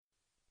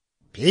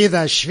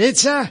Peter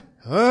Switzer?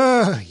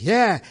 Oh,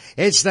 yeah,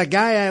 it's the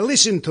guy I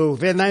listened to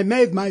when I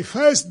made my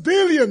first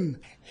billion.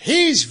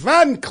 He's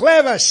one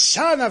clever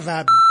son of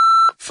a...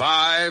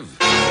 5,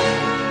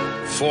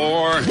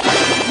 4...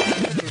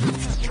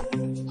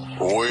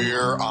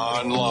 We're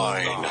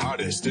online. The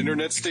hottest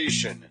internet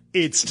station.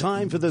 It's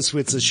time for the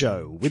Switzer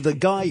Show with the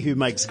guy who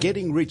makes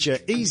getting richer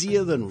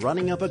easier than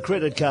running up a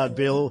credit card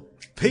bill,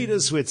 Peter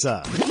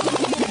Switzer.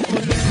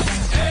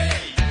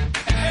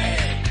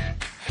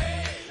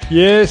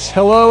 Yes,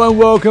 hello and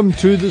welcome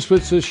to the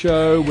Switzer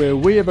Show, where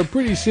we have a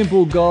pretty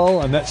simple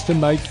goal, and that's to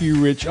make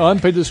you rich. I'm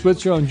Peter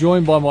Switzer. I'm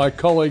joined by my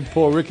colleague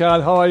Paul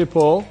Rickard. How are you,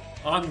 Paul?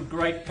 I'm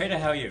great, Peter.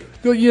 How are you?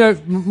 Good. You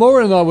know,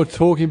 Maura and I were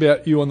talking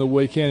about you on the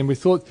weekend, and we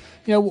thought,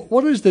 you know,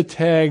 what is the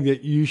tag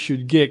that you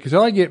should get? Because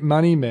I get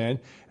Money Man,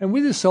 and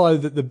we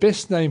decided that the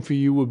best name for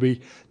you would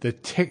be the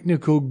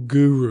Technical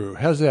Guru.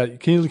 How's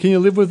that? Can you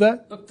live with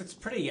that? Look, that's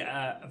pretty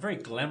a very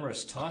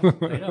glamorous title,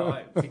 Peter.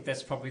 I think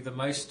that's probably the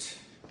most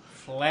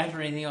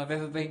flattering thing I've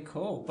ever been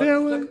called. But yeah,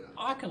 look,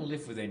 I can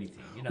live with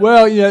anything. You know?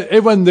 Well, you know,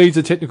 everyone needs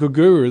a technical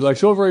guru. Like,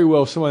 it's all very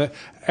well someone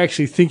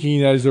actually thinking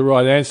he knows the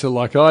right answer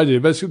like I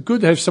do, but it's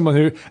good to have someone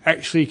who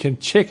actually can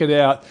check it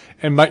out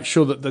and make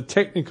sure that the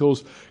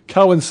technicals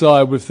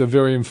coincide with the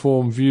very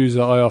informed views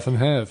that I often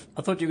have.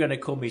 I thought you were going to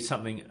call me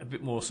something a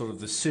bit more sort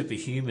of the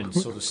superhuman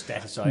sort of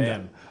status I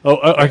am.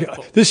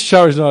 This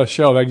show is not a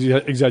show of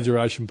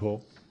exaggeration,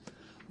 Paul.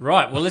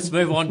 Right, well, let's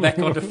move on back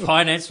onto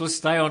finance. We'll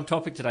stay on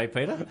topic today,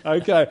 Peter.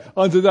 Okay,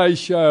 on today's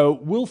show,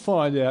 we'll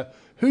find out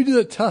who did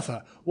it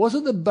tougher. Was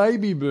it the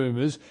baby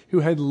boomers who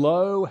had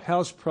low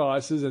house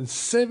prices and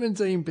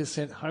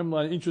 17% home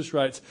loan interest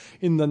rates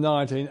in the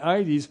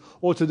 1980s,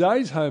 or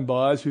today's home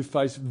buyers who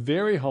face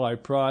very high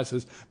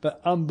prices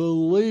but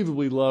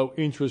unbelievably low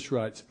interest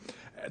rates?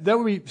 That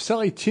would be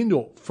Sally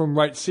Tyndall from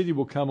Rate City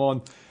will come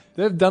on.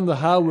 They've done the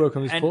hard work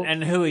on this, Paul.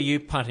 And who are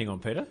you punting on,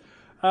 Peter?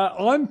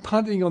 I'm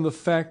punting on the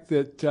fact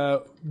that,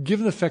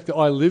 given the fact that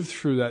I lived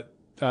through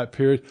that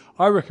period,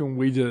 I reckon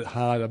we did it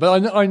harder.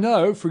 But I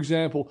know, for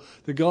example,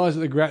 the guys at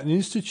the Grattan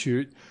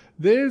Institute,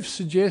 they've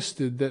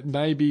suggested that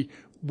maybe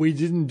we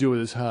didn't do it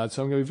as hard.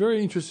 So I'm going to be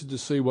very interested to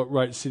see what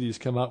Rate City has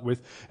come up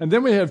with. And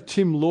then we have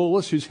Tim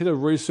Lawless, who's head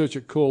of research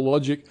at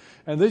CoreLogic,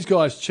 and these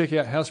guys check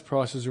out house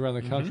prices around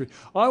the country.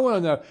 I want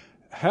to know,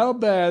 how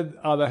bad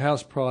are the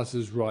house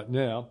prices right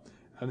now?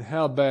 And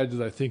how bad do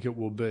they think it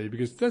will be?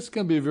 Because that's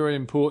going to be a very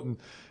important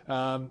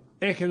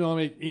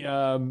economic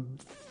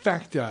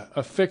factor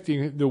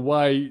affecting the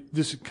way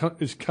this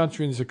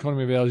country and this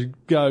economy of ours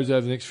goes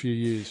over the next few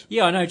years.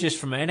 Yeah, I know just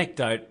from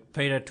anecdote,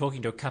 Peter,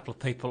 talking to a couple of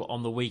people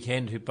on the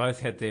weekend who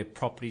both had their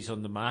properties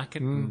on the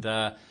market and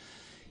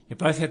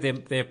both had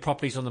their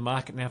properties on the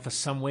market now for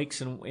some weeks,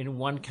 and in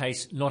one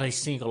case, not a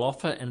single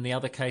offer, and in the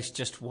other case,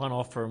 just one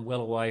offer and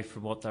well away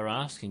from what they're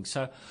asking.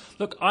 So,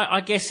 look,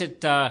 I guess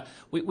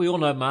we all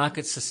know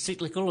markets are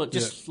cyclical.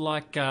 Just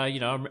like,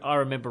 I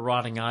remember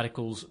writing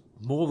articles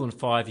more than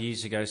 5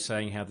 years ago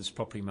saying how this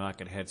property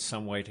market had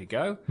some way to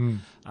go.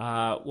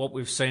 What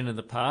we've seen in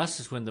the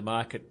past is when the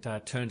market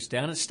turns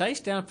down, it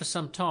stays down for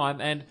some time,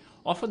 and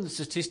often the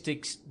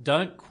statistics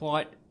don't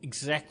quite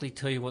exactly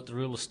tell you what the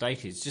real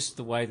estate is, just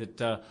the way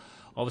that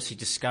obviously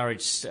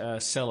discouraged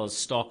sellers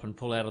stop and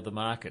pull out of the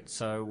market.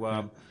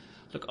 So,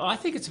 look, I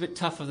think it's a bit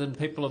tougher than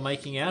people are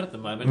making out at the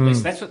moment. At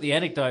least that's what the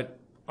anecdote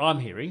I'm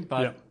hearing,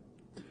 but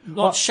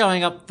not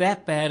showing up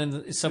that bad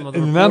in some of the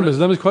numbers.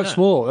 The numbers are quite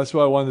small. That's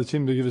why I wanted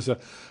Tim to give us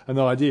an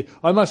idea.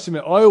 I must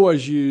admit, I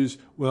always use,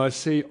 when I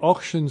see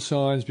auction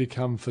signs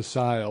become for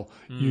sale,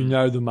 you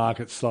know the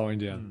market's slowing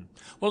down.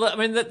 Well, I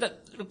mean, the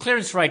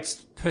clearance rates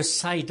per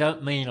se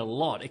don't mean a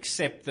lot,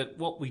 except that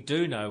what we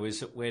do know is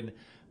that when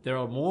there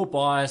are more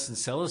buyers than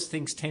sellers,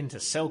 things tend to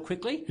sell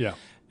quickly. Yeah.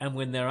 And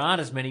when there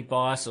aren't as many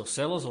buyers or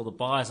sellers, or the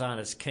buyers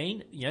aren't as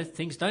keen,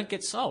 things don't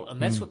get sold.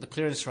 And that's what the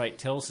clearance rate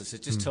tells us.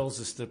 It just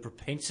tells us the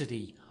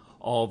propensity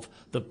of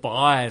the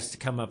buyers to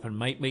come up and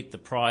meet the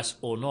price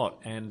or not.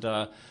 And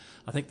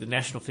I think the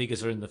national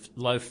figures are in the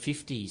low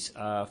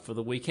 50s for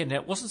the weekend. Now,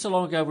 it wasn't so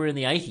long ago we were in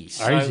the 80s.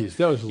 80s,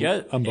 that was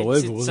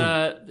unbelievable,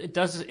 wasn't it?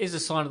 It is a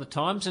sign of the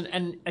times.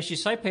 And as you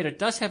say, Peter, it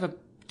does have a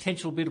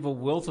potential bit of a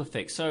wealth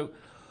effect. So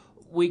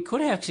we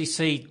could actually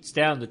see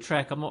down the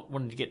track, I'm not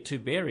wanting to get too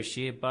bearish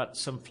here, but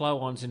some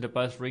flow-ons into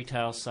both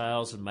retail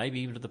sales and maybe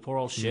even to the poor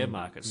old share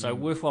market. So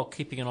worthwhile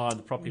keeping an eye on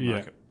the property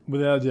market.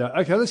 Without a doubt.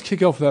 Okay, let's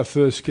kick off with our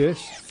first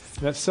guest.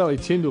 That's Sally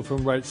Tyndall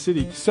from Rate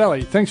City.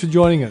 Sally, thanks for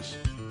joining us.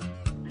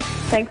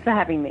 Thanks for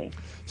having me.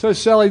 So,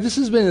 Sally, this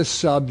has been a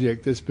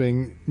subject that's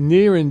been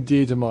near and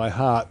dear to my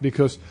heart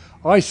because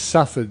I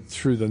suffered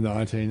through the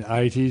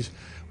 1980s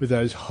with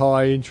those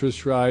high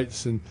interest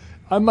rates, and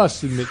I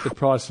must admit the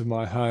price of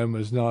my home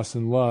was nice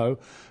and low,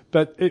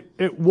 but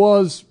it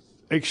was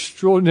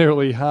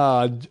extraordinarily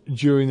hard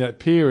during that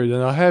period.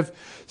 And I have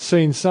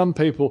seen some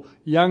people,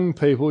 young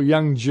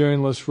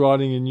journalists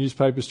writing in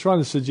newspapers trying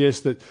to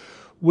suggest that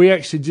we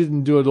actually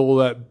didn't do it all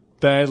that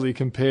badly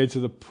compared to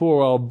the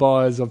poor old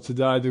buyers of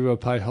today who will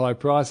pay high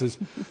prices.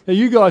 Now,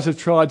 you guys have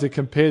tried to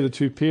compare the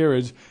two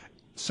periods.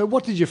 So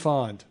what did you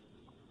find?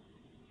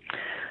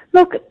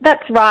 Look,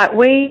 that's right.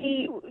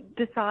 We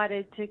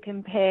decided to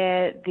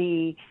compare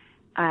the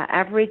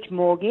average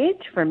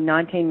mortgage from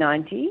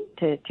 1990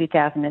 to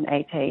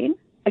 2018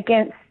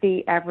 against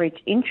the average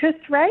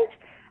interest rate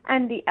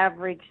and the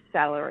average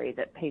salary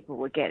that people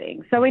were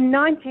getting. So in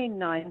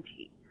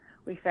 1990,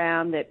 we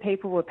found that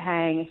people were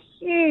paying a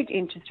huge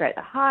interest rate,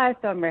 the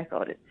highest on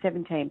record at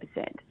 17%.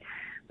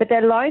 But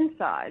their loan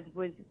size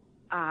was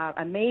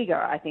a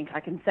meagre, I think I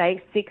can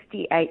say,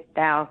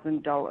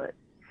 $68,000.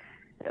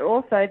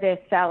 Also, their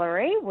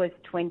salary was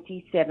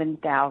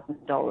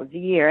 $27,000 a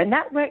year, and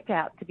that worked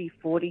out to be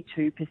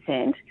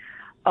 42%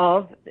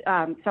 of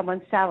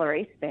someone's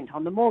salary spent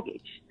on the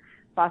mortgage.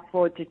 Fast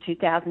forward to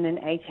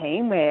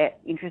 2018, where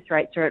interest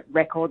rates are at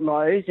record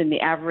lows and the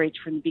average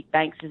from the big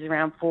banks is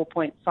around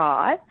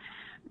 4.5.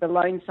 The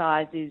loan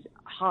size is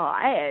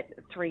high at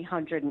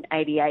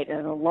 388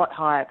 and a lot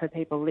higher for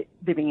people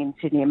living in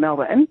Sydney and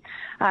Melbourne.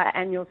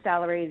 Annual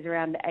salary is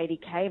around the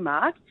 80K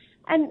mark.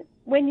 And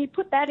when you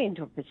put that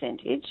into a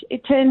percentage,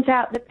 it turns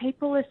out that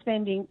people are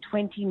spending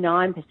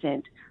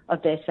 29%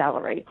 of their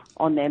salary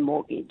on their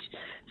mortgage.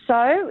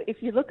 So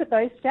if you look at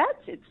those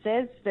stats, it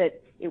says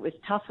that it was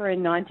tougher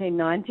in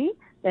 1990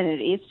 than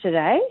it is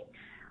today.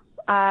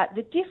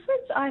 The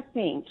difference, I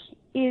think,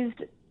 is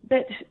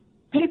that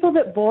people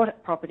that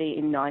bought property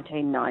in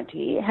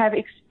 1990 have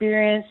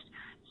experienced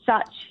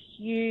such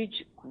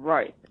huge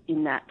growth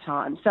in that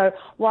time. So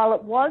while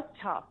it was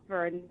tough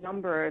for a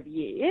number of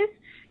years,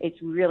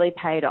 it's really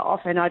paid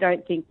off, and I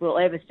don't think we'll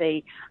ever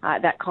see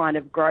that kind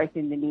of growth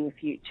in the near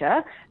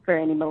future for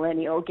any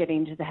millennial getting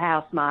into the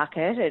house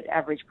market at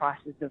average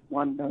prices of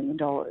 $1 million.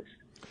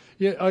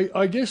 Yeah,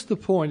 I guess the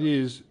point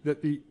is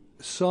that the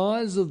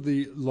size of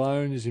the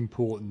loan is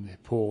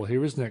important, Paul,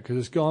 here, isn't it? Because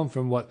it's gone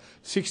from,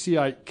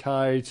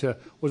 68K to,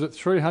 was it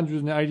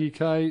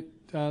 380K,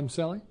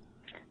 Sally?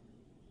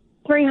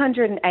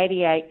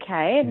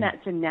 388K, and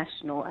that's a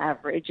national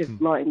average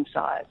of loan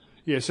size.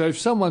 Yeah, so if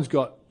someone's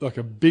got like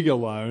a bigger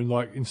loan,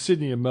 like in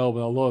Sydney and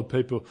Melbourne, a lot of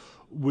people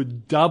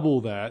would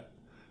double that.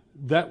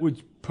 That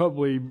would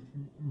probably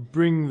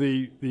bring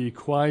the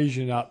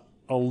equation up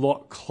a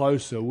lot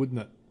closer, wouldn't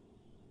it?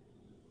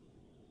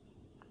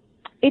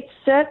 It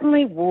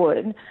certainly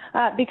would,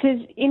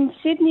 because in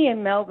Sydney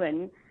and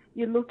Melbourne,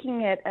 you're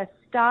looking at a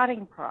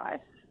starting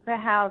price for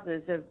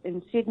houses of,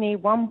 in Sydney,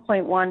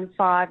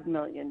 $1.15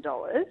 million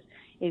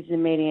is the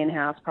median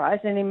house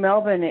price, and in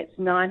Melbourne it's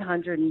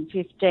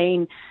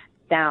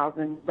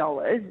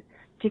 $915,000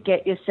 to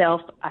get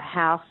yourself a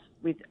house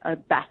with a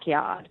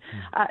backyard.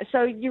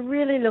 So you're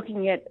really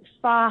looking at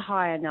far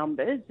higher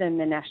numbers than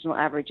the national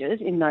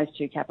averages in those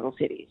two capital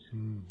cities.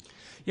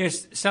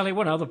 Yes, Sally,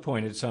 one other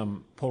point, it's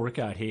Paul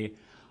Rickard here.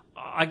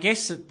 I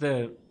guess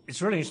that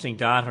it's really interesting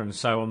data, and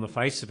so on the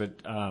face of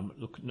it,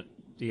 look,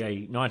 the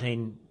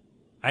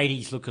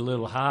 1980s look a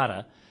little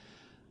harder.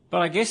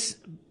 But I guess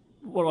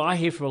what I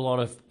hear from a lot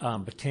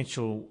of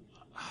potential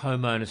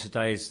homeowners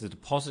today is the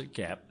deposit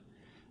gap,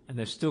 and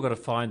they've still got to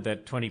find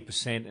that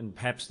 20%, and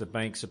perhaps the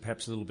banks are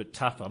perhaps a little bit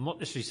tougher. I'm not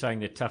necessarily saying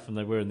they're tougher than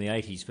they were in the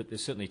 80s, but they're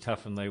certainly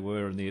tougher than they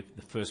were in the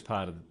first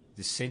part of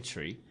this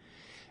century.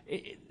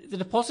 The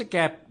deposit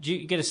gap, do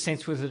you get a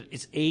sense whether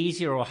it's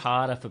easier or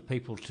harder for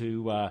people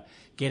to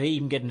get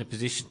in a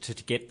position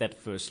to get that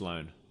first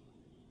loan?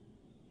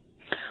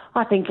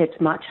 I think it's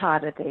much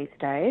harder these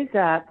days,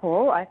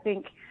 Paul. I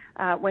think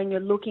when you're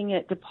looking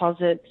at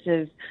deposits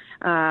of,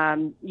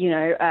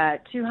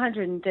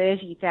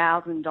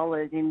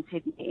 $230,000 in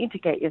Sydney to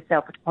get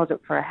yourself a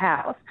deposit for a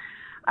house,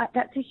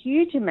 that's a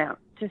huge amount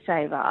to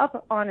save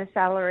up on a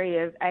salary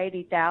of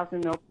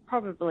 $80,000 or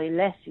probably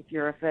less if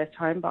you're a first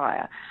home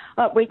buyer.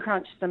 We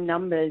crunched some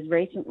numbers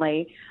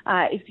recently.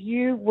 If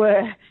you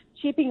were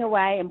chipping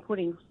away and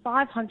putting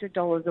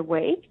 $500 a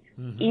week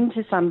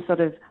into some sort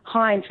of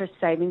high interest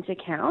savings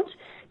account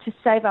to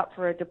save up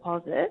for a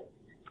deposit,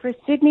 for a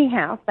Sydney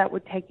house, that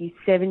would take you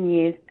 7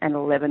 years and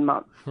 11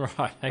 months.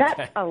 Right,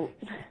 okay. That's a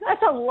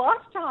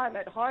lifetime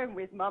at home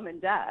with mum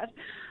and dad.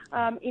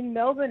 In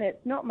Melbourne,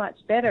 it's not much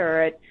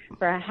better.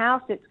 For a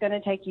house, it's going to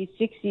take you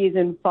 6 years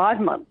and 5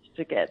 months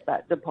to get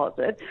that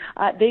deposit.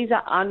 These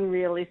are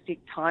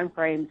unrealistic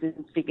timeframes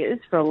and figures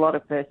for a lot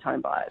of first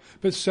home buyers.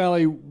 But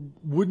Sally,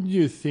 wouldn't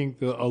you think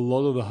that a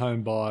lot of the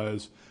home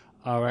buyers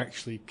are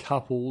actually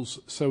couples,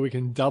 so we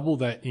can double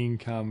that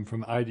income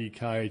from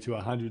 80K to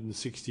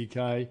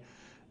 160K?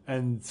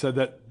 And so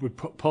that would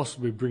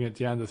possibly bring it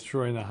down to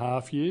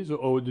 3.5 years,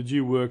 or did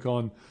you work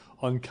on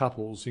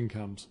couples'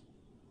 incomes?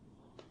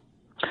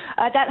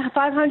 That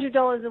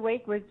 $500 a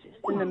week was just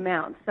an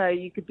amount, so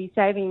you could be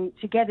saving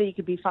together. You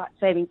could be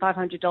saving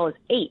 $500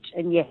 each,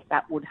 and yes,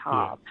 that would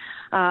halve.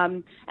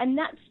 Yeah. And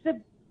that's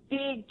the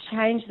big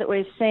change that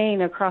we're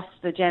seeing across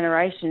the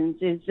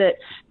generations. Is that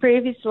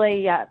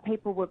previously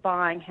people were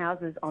buying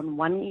houses on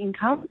one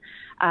income.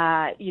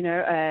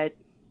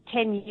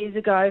 10 years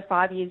ago,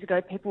 5 years ago,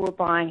 people were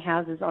buying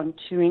houses on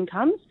two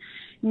incomes.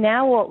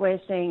 Now what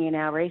we're seeing in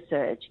our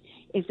research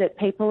is that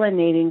people are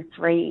needing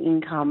 3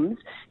 incomes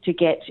to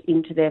get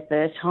into their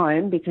first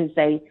home because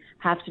they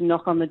have to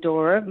knock on the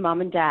door of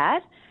mum and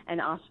dad and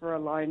ask for a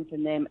loan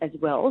from them as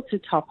well to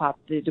top up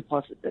the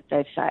deposit that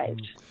they've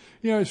saved.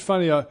 You know, it's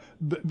funny,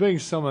 being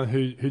someone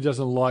who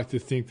doesn't like to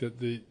think that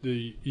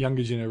the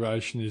younger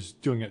generation is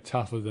doing it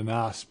tougher than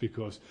us,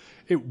 because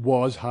it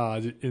was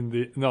hard in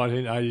the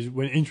 1980s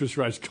when interest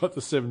rates got to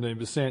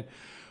 17%.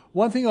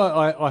 One thing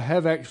I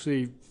have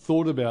actually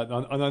thought about,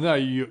 and I know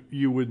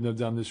you wouldn't have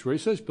done this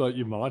research, but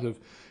you might have,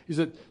 is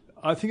that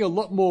I think a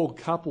lot more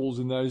couples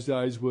in those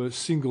days were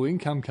single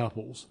income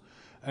couples.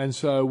 And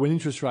so when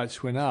interest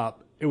rates went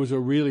up, it was a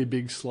really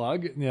big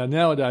slug. Now,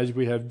 nowadays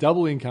we have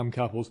double income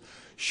couples.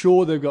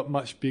 Sure, they've got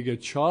much bigger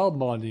child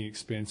minding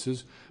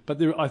expenses,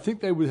 but I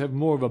think they would have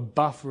more of a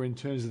buffer in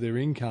terms of their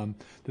income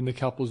than the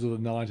couples of the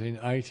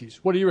 1980s.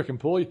 What do you reckon,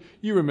 Paul?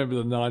 You remember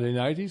the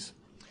 1980s?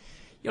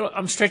 You know,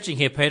 I'm stretching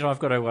here, Peter. I've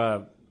got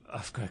to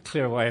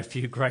clear away a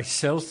few grey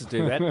cells to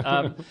do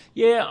that.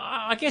 Yeah,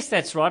 I guess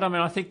that's right. I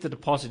mean, I think the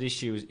deposit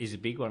issue is a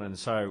big one, and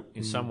so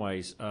in some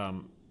ways,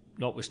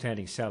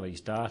 notwithstanding Sally's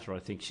data, I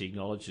think she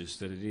acknowledges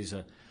that it is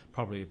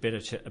probably a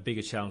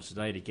bigger challenge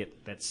today to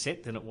get that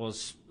set than it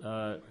was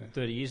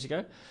 30 years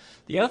ago.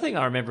 The other thing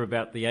I remember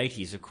about the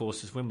 80s, of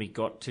course, is when we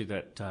got to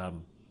that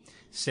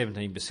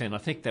 17%. I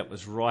think that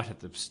was right at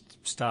the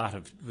start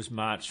of, it was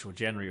March or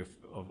January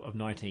of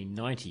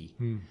 1990.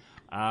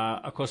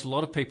 Of course, a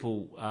lot of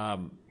people,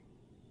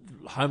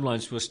 home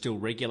loans were still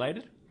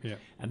regulated. Yeah.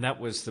 And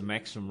that was the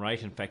maximum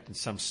rate. In fact, in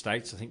some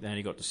states, I think they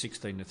only got to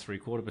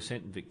 16.75%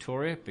 in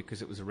Victoria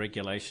because it was a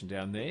regulation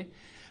down there.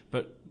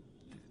 But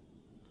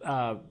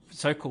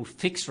so-called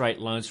fixed-rate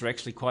loans were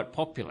actually quite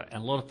popular,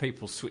 and a lot of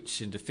people switched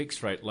into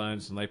fixed-rate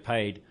loans, and they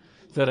paid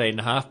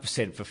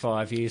 13.5% for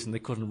 5 years, and they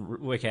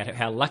couldn't work out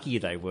how lucky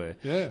they were.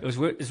 Yeah. It was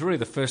really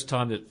the first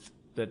time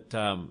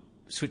that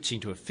switching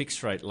to a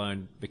fixed-rate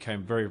loan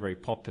became very, very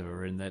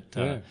popular in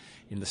that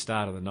in the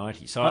start of the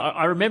 90s. So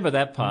I remember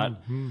that part.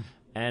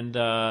 And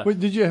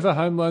did you have a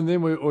home loan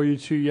then, or were you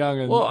too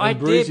young? I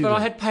did, but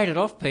I had paid it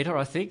off, Peter,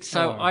 I think.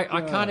 So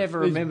I can't ever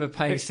remember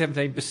paying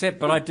 17%,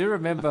 but I do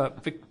remember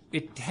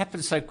it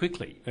happened so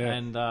quickly. Yeah.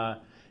 And,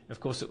 of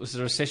course, it was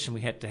the recession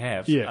we had to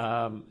have.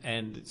 Yeah.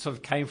 And it sort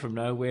of came from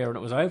nowhere and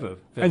it was over.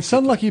 And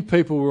some lucky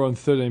people were on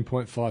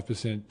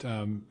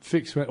 13.5%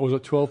 fixed, or was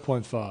it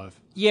 12.5%?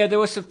 Yeah, there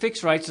were some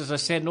fixed rates, as I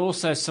said, and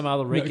also some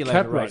other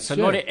regulated rates. So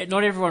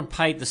not everyone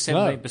paid the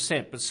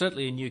 17%, but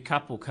certainly a new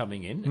couple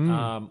coming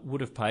in would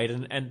have paid,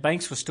 and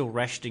banks were still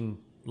rationing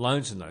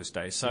loans in those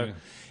days. So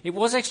it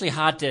was actually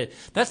hard to...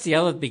 That's the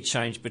other big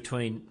change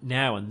between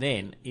now and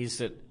then, is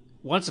that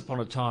once upon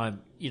a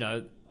time,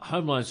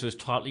 home loans was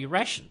tightly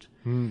rationed.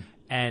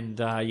 And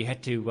you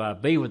had to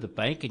be with the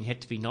bank, and you had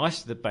to be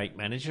nice to the bank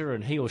manager,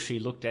 and he or she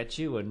looked at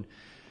you, and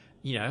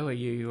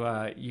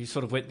you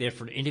sort of went there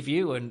for an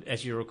interview, and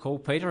as you recall,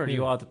 Peter, and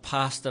you either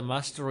passed the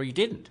muster or you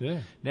didn't. Yeah.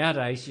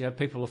 Nowadays,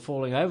 people are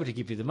falling over to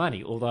give you the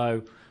money,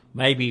 although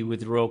maybe with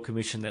the Royal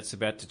Commission that's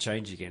about to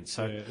change again.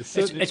 So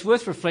it's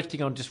worth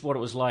reflecting on just what it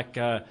was like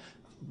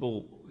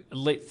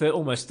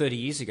almost 30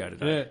 years ago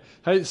today. Yeah.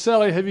 Hey,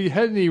 Sally, have you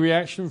had any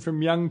reaction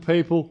from young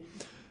people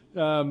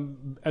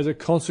as a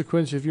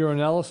consequence of your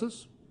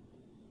analysis?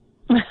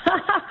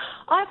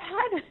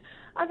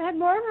 I've had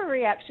more of a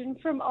reaction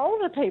from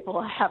older people,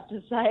 I have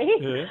to say.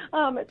 Yeah.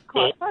 It's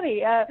quite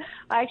funny. I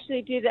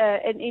actually did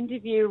an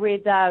interview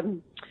with a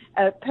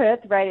Perth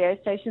radio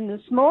station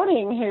this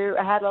morning who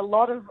had a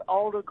lot of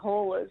older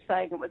callers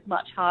saying it was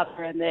much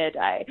harder in their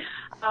day.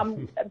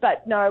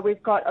 But no,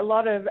 we've got a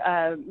lot of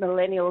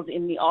millennials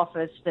in the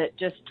office that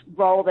just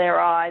roll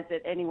their eyes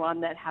at anyone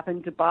that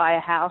happened to buy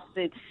a house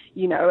at,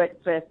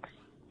 for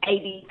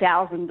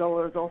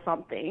 $80,000 or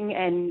something,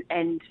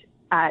 and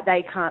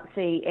they can't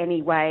see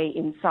any way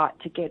in sight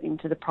to get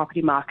into the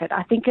property market.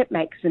 I think it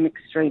makes them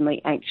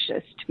extremely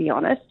anxious, to be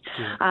honest.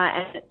 Yeah.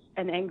 And it's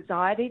an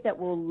anxiety that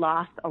will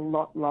last a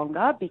lot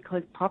longer,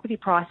 because property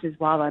prices,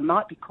 while they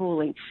might be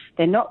cooling,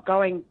 they're not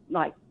going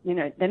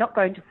they're not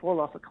going to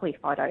fall off a cliff,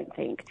 I don't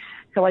think.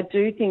 So I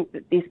do think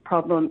that this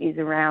problem is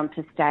around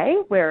to stay,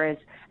 whereas,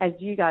 as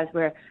you guys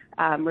were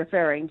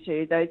referring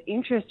to, those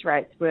interest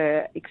rates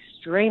were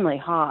extremely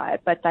high,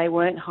 but they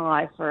weren't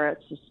high for a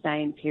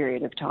sustained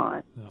period of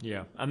time.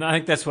 Yeah, and I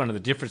think that's one of the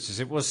differences.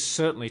 It was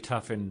certainly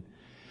tough in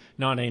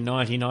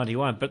 1990,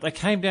 91, but they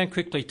came down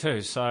quickly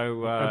too.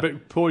 So,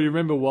 but Paul, you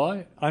remember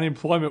why?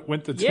 Unemployment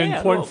went to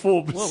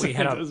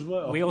 10.4% as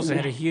well. We also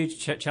had a huge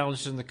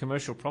challenge in the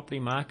commercial property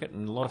market,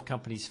 and a lot of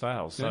companies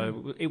failed.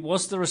 So it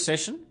was the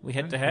recession we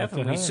had to have,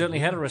 and we certainly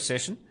had a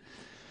recession.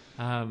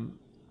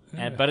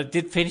 But it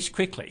did finish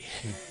quickly.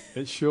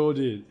 It sure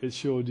did. It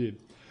sure did.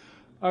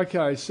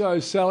 Okay,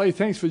 so Sally,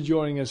 thanks for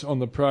joining us on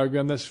the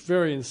program. That's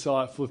very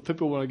insightful. If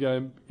people want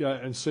to go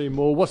and see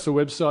more, what's the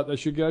website they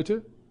should go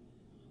to?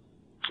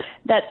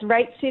 That's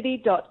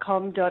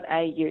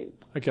ratecity.com.au.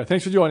 Okay,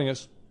 thanks for joining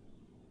us.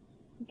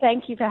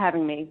 Thank you for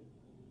having me.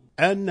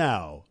 And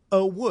now,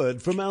 a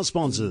word from our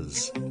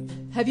sponsors.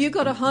 Have you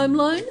got a home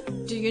loan?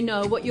 Do you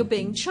know what you're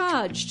being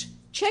charged?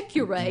 Check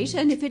your rate,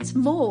 and if it's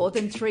more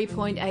than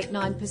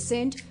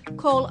 3.89%,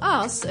 call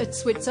us at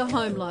Switzer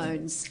Home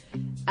Loans.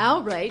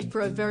 Our rate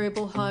for a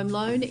variable home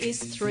loan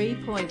is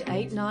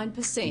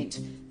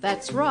 3.89%.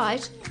 That's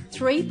right,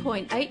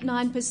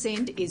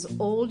 3.89% is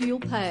all you'll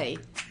pay.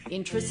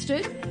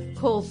 Interested?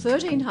 Call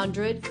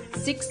 1300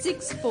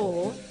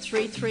 664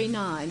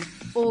 339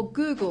 or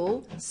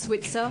Google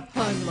Switzer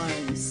Home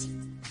Loans.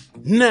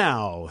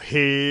 Now,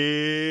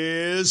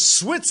 here's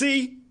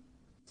Switzy.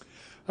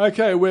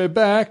 Okay, we're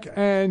back,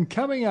 and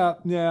coming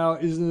up now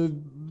is a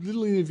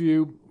little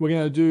interview we're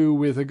going to do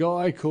with a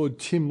guy called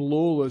Tim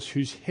Lawless,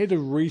 who's head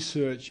of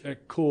research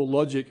at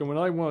CoreLogic. And when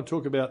I want to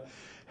talk about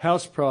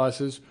house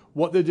prices,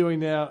 what they're doing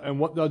now and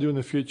what they'll do in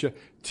the future,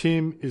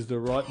 Tim is the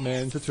right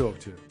man to talk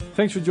to.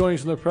 Thanks for joining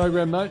us on the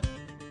program, mate.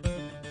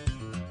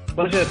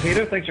 Pleasure,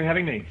 Peter. Thanks for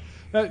having me.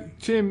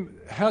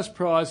 Tim, house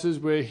prices,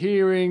 we're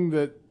hearing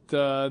that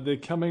they're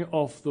coming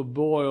off the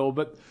boil,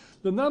 but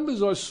the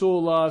numbers I saw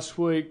last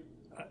week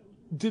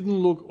didn't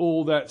look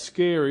all that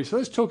scary. So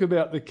let's talk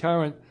about the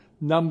current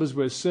numbers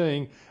we're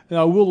seeing, and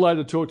I will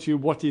later talk to you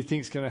what do you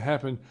think is going to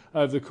happen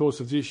over the course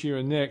of this year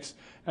and next.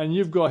 And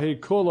you've got here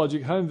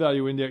CoreLogic Home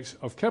Value Index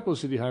of capital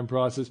city home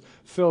prices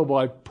fell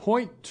by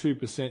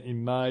 0.2%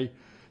 in May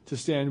to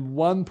stand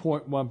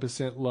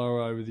 1.1%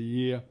 lower over the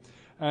year.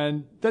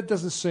 And that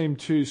doesn't seem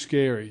too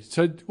scary.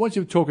 So why don't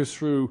you talk us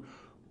through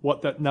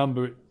what that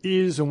number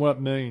is and what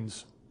it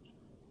means?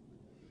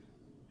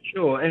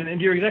 Sure, and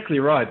you're exactly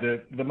right.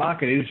 The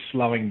market is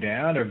slowing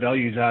down. Our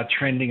values are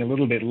trending a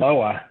little bit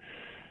lower,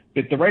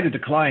 but the rate of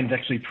decline is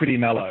actually pretty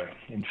mellow.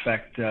 In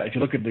fact, if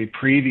you look at the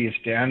previous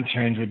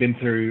downturns we've been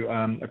through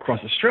across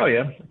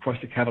Australia,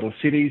 across the capital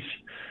cities,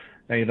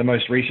 the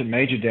most recent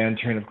major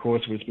downturn, of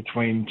course, was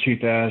between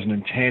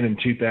 2010 and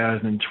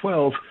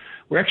 2012.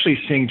 We're actually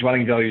seeing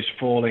dwelling values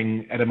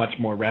falling at a much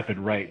more rapid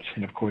rate.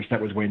 And of course, that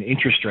was when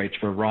interest rates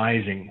were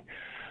rising.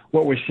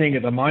 What we're seeing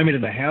at the moment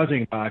in the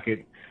housing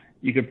market,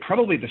 you could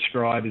probably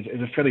describe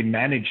as a fairly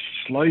managed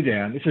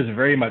slowdown. This is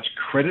very much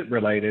credit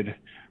related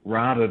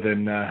rather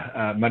than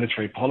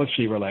monetary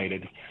policy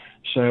related.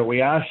 So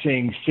we are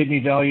seeing Sydney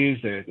values,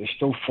 they're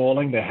still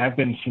falling. They have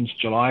been since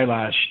July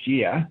last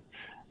year.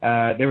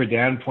 They were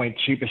down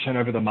 0.2%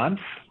 over the month.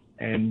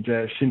 And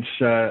since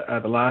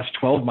the last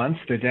 12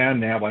 months, they're down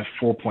now by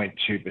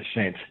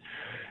 4.2%.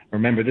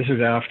 Remember, this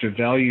is after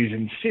values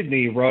in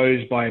Sydney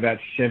rose by about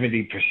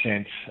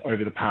 70%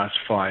 over the past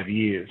 5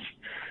 years.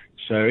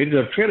 So it is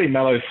a fairly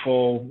mellow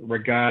fall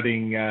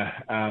regarding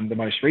the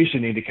most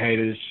recent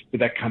indicators, but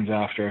that comes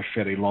after a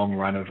fairly long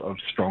run of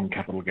strong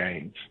capital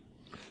gains.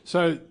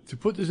 So to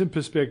put this in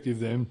perspective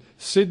then,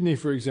 Sydney,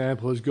 for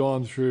example, has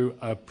gone through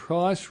a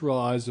price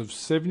rise of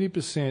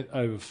 70%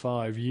 over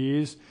 5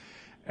 years.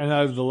 And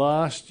over the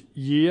last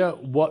year,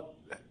 what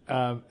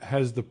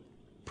has the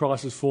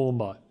prices fallen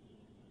by?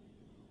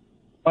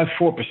 By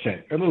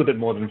 4%, a little bit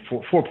more than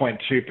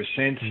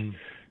 4.2%.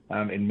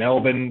 In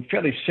Melbourne,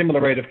 fairly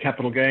similar rate of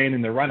capital gain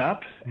in the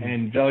run-up,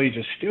 and values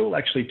are still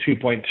actually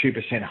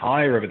 2.2%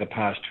 higher over the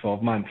past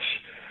 12 months.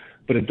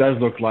 But it does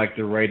look like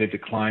the rate of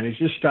decline is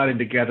just starting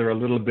to gather a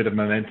little bit of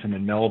momentum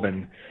in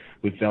Melbourne,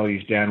 with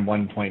values down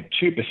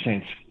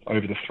 1.2%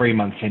 over the 3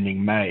 months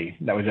ending May.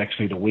 That was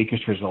actually the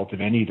weakest result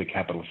of any of the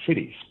capital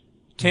cities.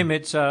 Tim,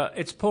 it's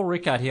Paul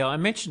Rickard here. I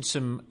mentioned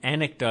some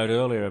anecdote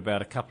earlier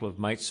about a couple of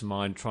mates of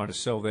mine trying to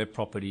sell their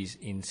properties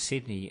in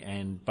Sydney,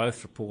 and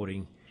both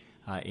reporting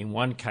in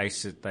one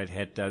case that they'd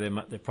had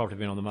their property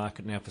been on the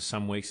market now for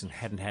some weeks and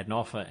hadn't had an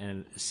offer,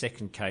 and the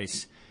second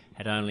case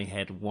had only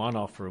had one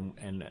offer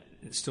and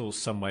still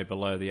some way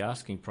below the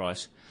asking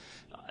price.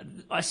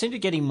 I seem to be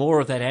getting more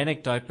of that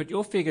anecdote, but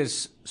your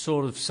figures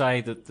sort of say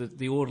that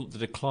the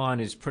decline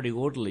is pretty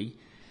orderly.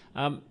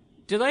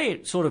 Do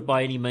they sort of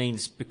by any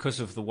means,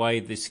 because of the way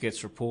this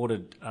gets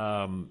reported,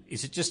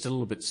 is it just a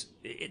little bit,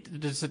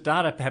 does the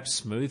data perhaps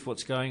smooth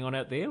what's going on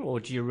out there, or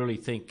do you really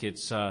think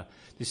this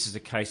is the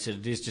case that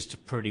it is just a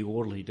pretty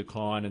orderly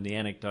decline and the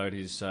anecdote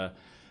is a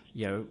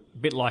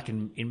bit like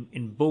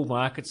in bull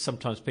markets,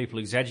 sometimes people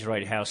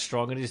exaggerate how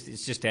strong it is.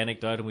 It's just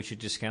anecdote and we should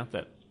discount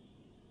that.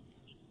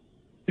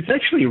 It's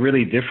actually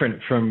really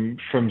different from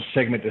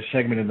segment to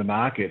segment in the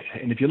market.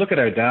 And if you look at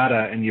our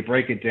data and you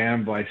break it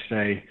down by,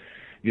 say,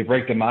 you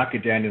break the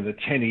market down into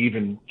 10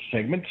 even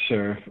segments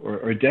or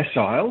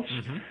deciles,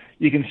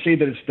 you can see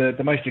that it's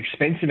the most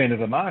expensive end of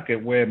the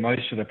market where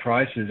most of the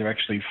prices are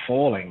actually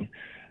falling.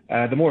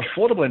 The more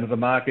affordable end of the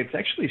market is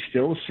actually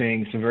still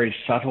seeing some very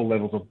subtle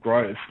levels of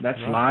growth.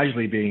 That's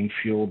largely being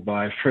fueled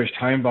by first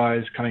home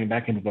buyers coming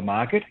back into the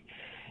market.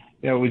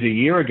 It was a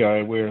year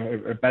ago,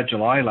 about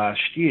July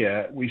last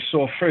year, we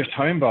saw first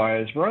home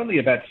buyers were only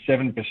about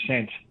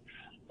 7%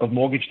 of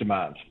mortgage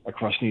demand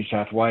across New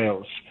South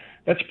Wales.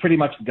 That's pretty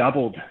much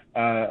doubled,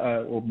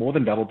 or more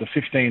than doubled, to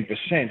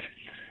 15%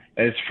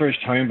 as first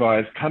home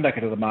buyers come back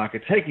into the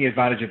market, taking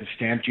advantage of the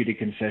stamp duty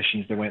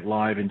concessions that went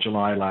live in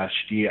July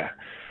last year.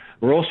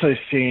 We're also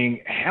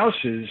seeing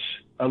houses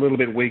a little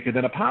bit weaker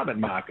than apartment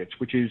markets,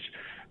 which is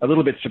a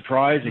little bit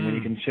surprising when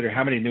you consider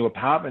how many new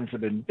apartments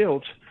have been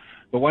built.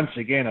 But once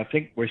again, I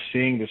think we're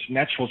seeing this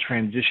natural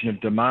transition of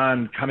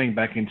demand coming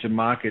back into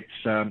markets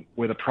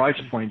where the price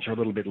points are a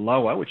little bit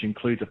lower, which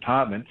includes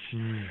apartments.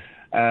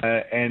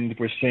 and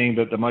we're seeing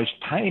that the most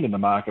pain in the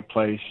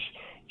marketplace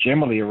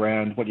generally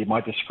around what you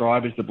might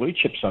describe as the blue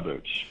chip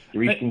suburbs,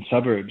 your eastern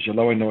suburbs, your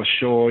lower North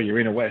Shore, your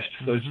inner west,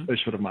 those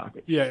sort of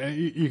markets. Yeah,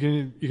 you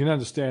can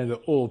understand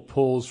that all of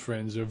Paul's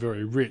friends are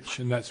very rich,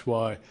 and that's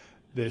why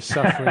they're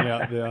suffering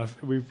out there.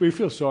 We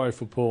feel sorry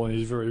for Paul and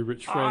his very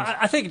rich friends.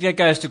 I think that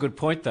goes to a good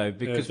point, though,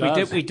 because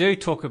Yeah, we do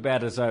talk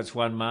about it as though it's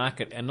one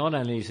market, and not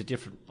only is it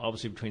different,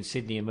 obviously, between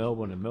Sydney and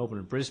Melbourne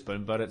and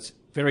Brisbane, but it's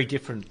very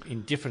different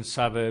in different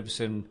suburbs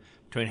and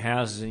between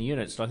houses and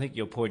units. So I think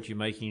your point you're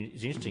making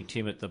is interesting,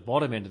 Tim. At the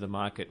bottom end of the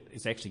market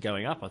is actually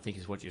going up, I think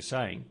is what you're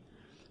saying.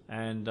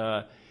 And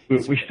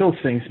we're still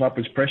seeing some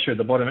upwards pressure at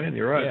the bottom end,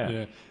 you're right.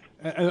 Yeah.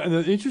 And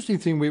the interesting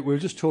thing, we were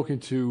just talking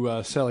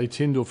to Sally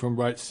Tyndall from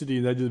Rate City,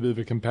 and they did a bit of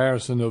a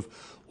comparison of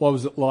what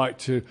was it like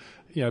to,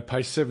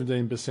 pay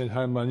 17%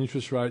 home loan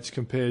interest rates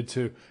compared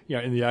to,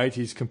 in the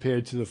 80s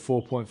compared to the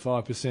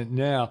 4.5%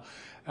 now.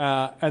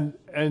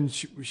 And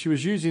she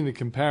was using the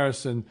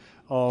comparison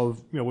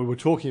of, we were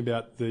talking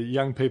about the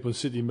young people in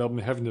Sydney and Melbourne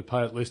having to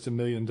pay at least $1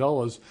 million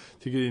to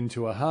get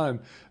into a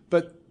home.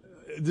 But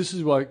this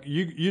is why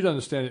you'd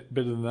understand it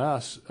better than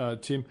us,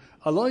 Tim.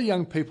 A lot of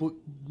young people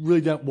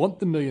really don't want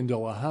the $1 million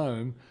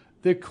home.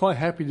 They're quite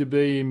happy to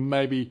be in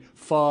maybe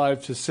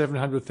 $500,000 to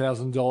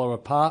 $700,000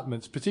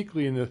 apartments,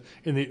 particularly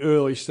in the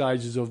early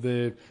stages of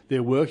their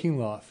working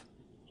life.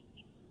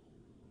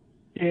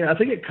 Yeah, I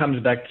think it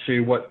comes back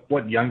to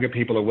what younger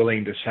people are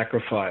willing to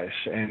sacrifice,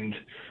 and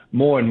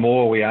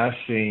more we are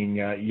seeing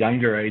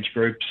younger age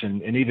groups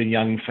and even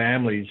young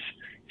families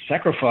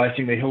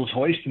sacrificing the Hills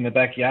Hoist in the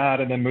backyard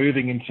and then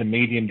moving into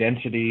medium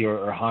density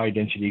or high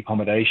density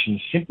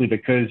accommodations simply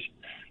because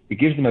it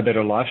gives them a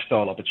better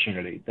lifestyle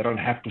opportunity. They don't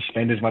have to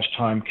spend as much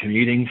time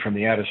commuting from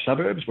the outer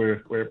suburbs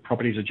where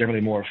properties are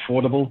generally more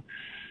affordable.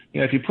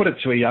 If you put it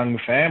to a young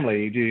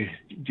family,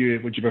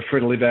 would you prefer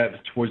to live out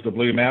towards the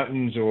Blue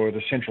Mountains or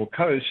the Central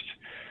Coast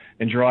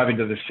and drive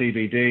into the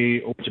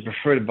CBD, or would you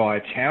prefer to buy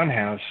a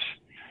townhouse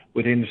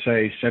within,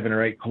 say, 7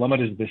 or 8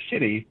 kilometres of the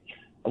city?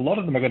 A lot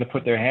of them are going to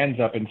put their hands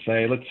up and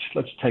say,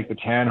 let's take the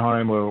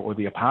townhome or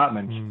the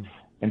apartment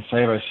and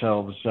save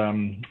ourselves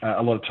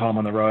a lot of time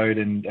on the road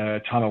and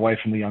time away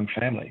from the young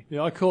family.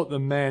 Yeah, I call it the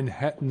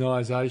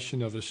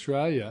Manhattanisation of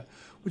Australia,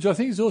 which I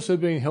think is also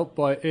being helped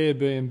by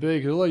Airbnb,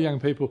 because a lot of young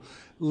people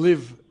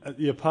live at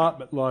the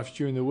apartment life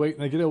during the week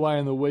and they get away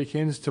on the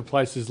weekends to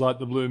places like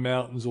the Blue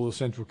Mountains or the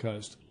Central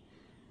Coast.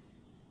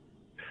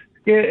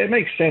 Yeah, it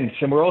makes sense.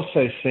 And we're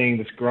also seeing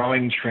this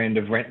growing trend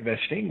of rent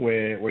vesting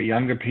where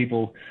younger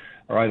people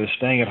are either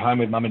staying at home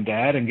with mum and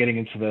dad and getting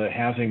into the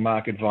housing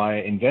market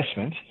via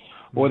investment,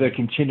 or they're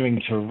continuing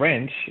to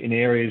rent in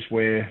areas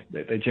where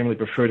they generally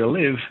prefer to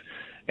live,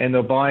 and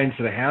they'll buy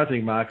into the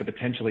housing market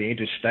potentially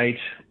interstate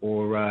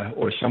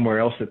or somewhere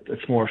else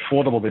that's more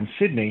affordable than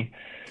Sydney.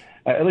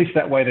 At least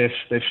that way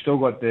they've still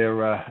got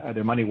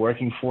their money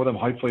working for them.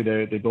 Hopefully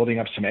they're building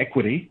up some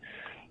equity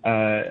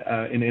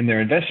in their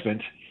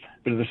investment.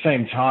 But at the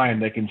same time,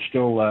 they can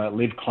still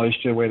live close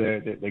to where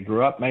they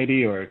grew up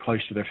maybe, or close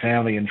to their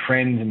family and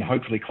friends, and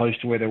hopefully close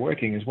to where they're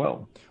working as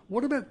well.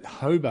 What about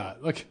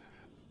Hobart? Like,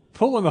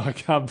 Paul and I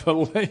can't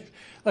believe,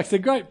 it's a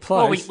great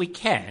place. Well, we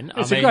can.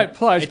 It's a great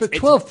place, but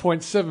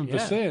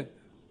 12.7%. Yeah.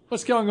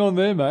 What's going on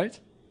there,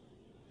 mate?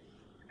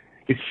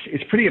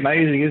 It's pretty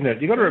amazing, isn't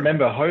it? You've got to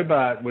remember,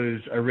 Hobart was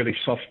a really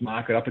soft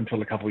market up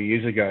until a couple of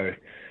years ago.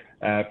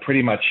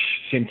 Pretty much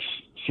since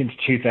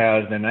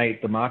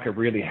 2008, the market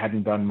really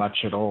hadn't done much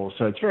at all.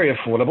 So it's very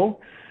affordable,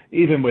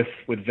 even with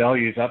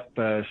values up,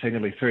 say,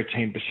 nearly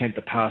 13%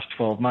 the past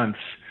 12 months.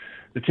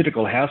 The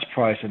typical house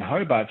price in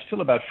Hobart is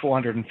still about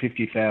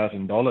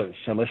 $450,000,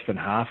 so less than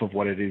half of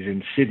what it is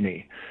in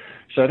Sydney.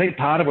 So I think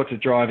part of what's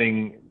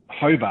driving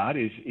Hobart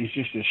is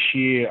just a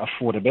sheer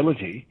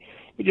affordability.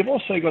 But you've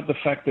also got the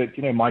fact that,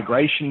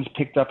 migration's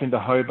picked up into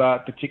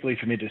Hobart, particularly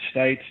from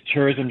interstate.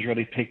 Tourism's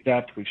really picked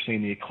up. We've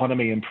seen the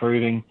economy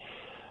improving.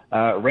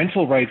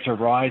 Rental rates are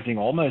rising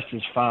almost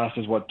as fast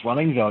as what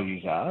dwelling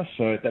values are.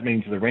 So that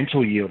means the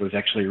rental yield is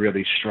actually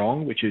really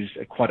strong, which is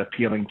quite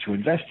appealing to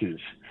investors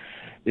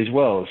as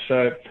well.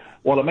 So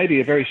while it may be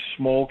a very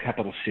small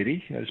capital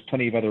city, there's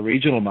plenty of other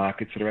regional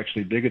markets that are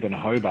actually bigger than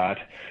Hobart.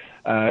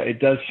 It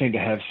does seem to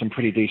have some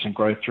pretty decent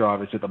growth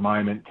drivers at the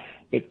moment.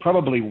 It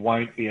probably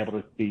won't be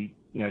able to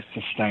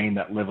sustain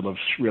that level of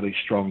really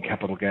strong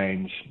capital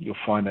gains. You'll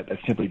find that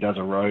simply does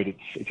erode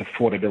its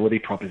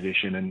affordability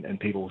proposition, and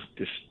people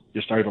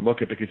just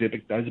overlook it because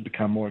it does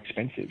become more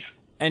expensive.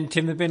 And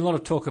Tim, there's been a lot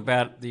of talk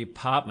about the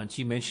apartments.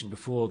 You mentioned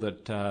before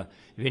that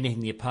if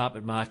anything, the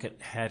apartment market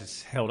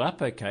has held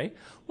up okay.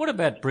 What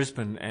about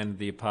Brisbane and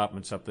the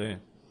apartments up there?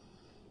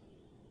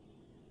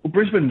 Well,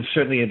 Brisbane's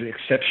certainly an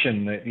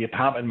exception. The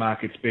apartment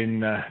market's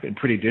been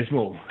pretty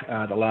dismal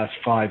the last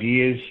 5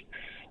 years.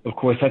 Of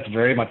course, that's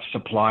very much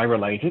supply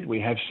related. We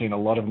have seen a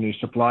lot of new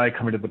supply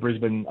come into the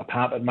Brisbane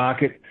apartment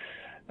market.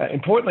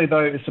 Importantly,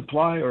 though, the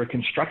supply or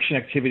construction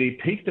activity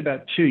peaked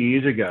about 2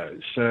 years ago.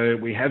 So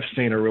we have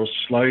seen a real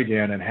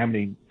slowdown in how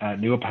many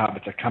new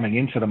apartments are coming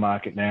into the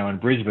market now in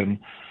Brisbane.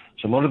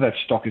 So a lot of that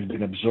stock has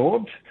been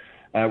absorbed.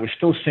 We're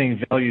still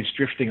seeing values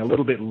drifting a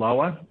little bit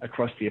lower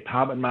across the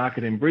apartment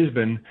market in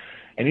Brisbane.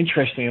 And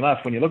interestingly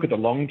enough, when you look at the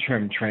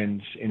long-term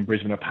trends in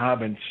Brisbane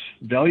apartments,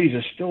 values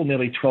are still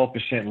nearly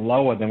 12%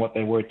 lower than what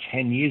they were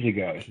 10 years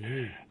ago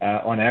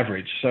on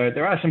average. So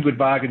there are some good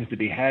bargains to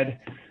be had.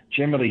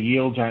 Generally,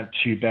 yields aren't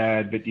too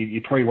bad, but you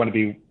probably want to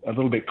be a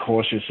little bit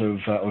cautious of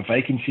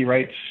vacancy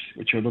rates,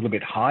 which are a little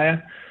bit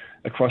higher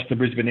across the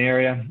Brisbane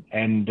area,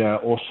 and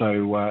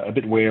also a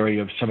bit wary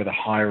of some of the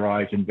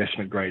high-rise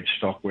investment-grade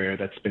stock where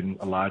that's been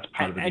a large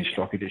part of the new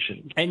stock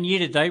addition. And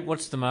year-to-date,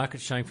 what's the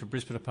market showing for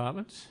Brisbane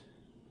apartments?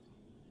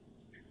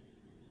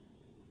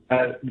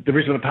 The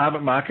Brisbane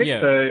apartment market,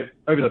 so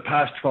over the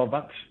past 12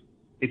 months,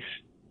 it's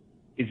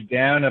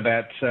down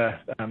about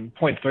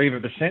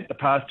 0.3% the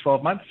past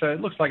 12 months. So it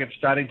looks like it's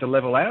starting to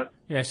level out.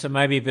 Yeah, so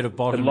maybe a bit of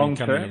bottoming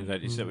coming into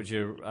that. Is that what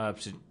you're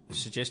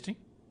suggesting?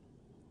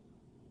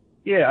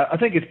 Yeah, I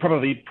think it's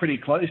probably pretty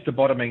close to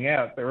bottoming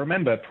out. But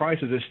remember,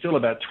 prices are still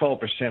about 12%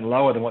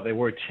 lower than what they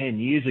were 10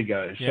 years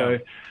ago. Yeah. So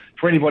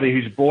for anybody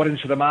who's bought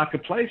into the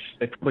marketplace,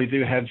 they probably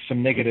do have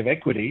some negative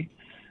equity.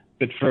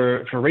 But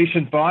for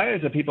recent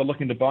buyers or people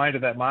looking to buy into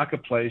that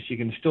marketplace, you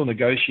can still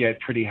negotiate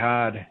pretty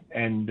hard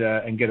and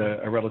get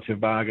a relative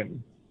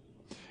bargain.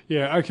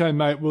 Yeah, okay,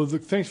 mate. Well,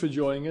 look, thanks for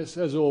joining us.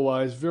 As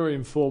always, very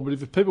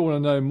informative. If people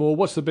want to know more,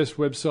 what's the best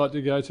website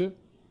to go to?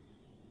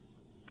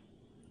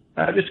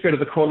 Just go to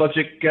the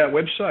CoreLogic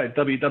website,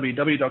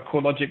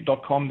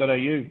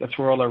 www.corelogic.com.au. That's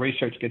where all our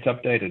research gets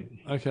updated.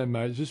 Okay,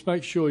 mate. Just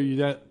make sure you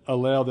don't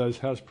allow those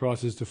house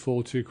prices to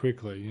fall too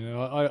quickly. You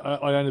know,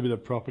 I own a bit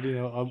of property. You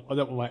know, I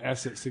don't want my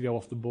assets to go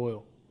off the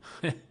boil.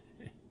 We'll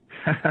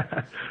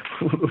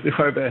do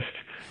our best.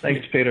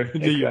 Thanks, Peter.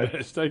 Do your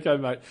best. Okay,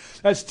 mate.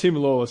 That's Tim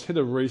Lawless, Head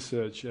of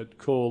Research at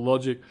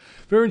CoreLogic.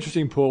 Very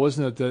interesting, Paul,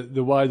 isn't it?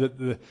 The way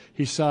that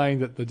he's saying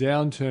that the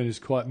downturn is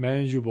quite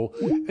manageable.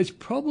 It's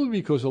probably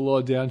because a lot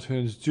of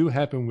downturns do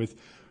happen with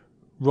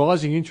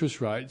rising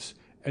interest rates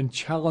and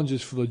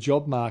challenges for the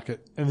job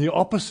market. And the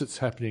opposite's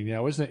happening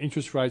now, isn't it?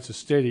 Interest rates are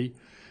steady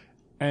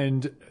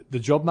and the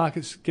job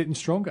market's getting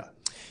stronger.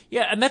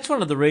 Yeah, and that's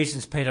one of the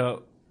reasons, Peter,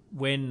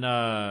 when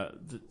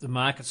the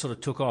market sort of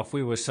took off,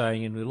 we were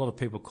saying, and a lot of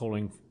people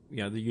calling,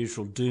 the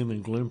usual doom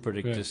and gloom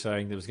predictors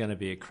saying there was going to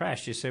be a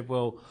crash. You said,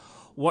 well,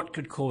 what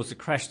could cause the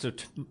crash? The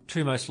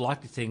two most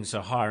likely things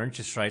are higher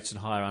interest rates and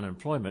higher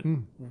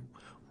unemployment.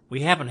 We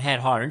haven't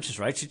had higher interest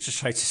rates.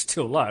 Interest rates are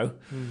still low.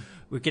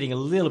 We're getting a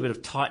little bit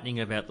of tightening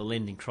about the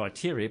lending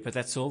criteria, but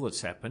that's all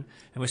that's happened.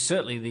 And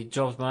the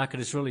jobs market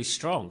is really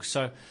strong.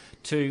 So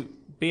to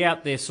be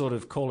out there sort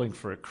of calling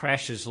for a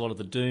crash, as a lot of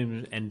the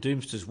doom and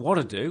doomsters want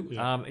to do,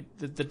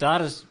 the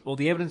data's or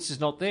the evidence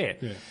is not there.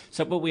 Yeah.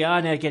 So, but we are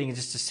now getting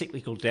just a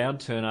cyclical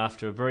downturn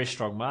after a very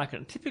strong market.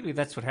 And typically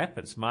that's what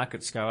happens.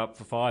 Markets go up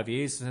for 5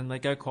 years and then they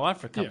go quiet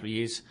for a couple of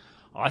years.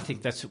 I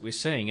think that's what we're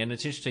seeing. And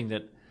it's interesting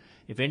that,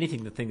 if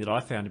anything, the thing that I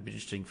found a bit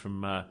interesting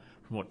from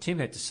what Tim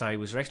had to say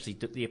was actually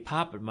the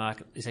apartment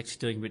market is actually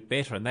doing a bit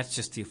better, and that's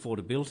just the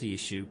affordability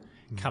issue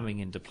coming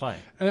into play.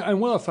 And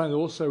what I found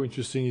also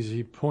interesting is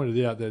he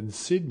pointed out that in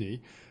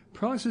Sydney,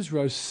 prices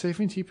rose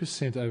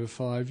 70% over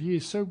 5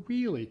 years. So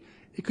really,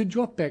 it could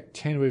drop back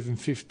 10 or even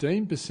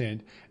 15%,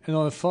 and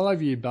on a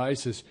 5-year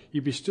basis,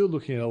 you'd be still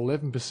looking at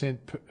 11%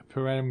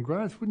 per annum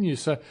growth, wouldn't you?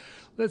 So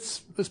let's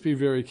be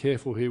very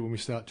careful here when we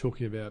start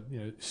talking about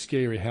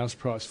scary house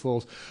price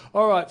falls.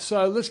 All right,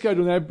 so let's go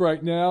to an ad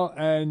break now,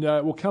 and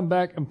we'll come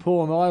back, and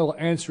Paul and I will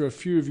answer a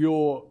few of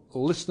your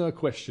listener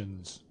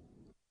questions.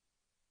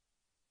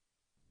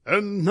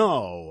 And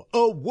now,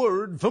 a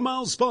word from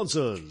our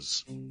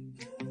sponsors.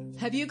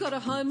 Have you got a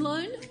home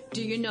loan?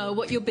 Do you know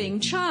what you're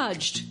being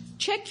charged?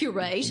 Check your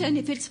rate, and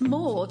if it's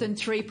more than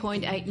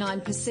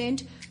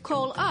 3.89%,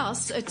 call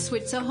us at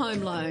Switzer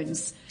Home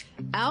Loans.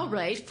 Our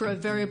rate for a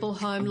variable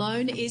home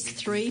loan is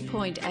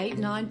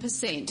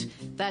 3.89%.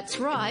 That's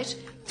right,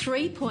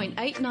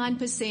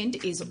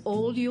 3.89% is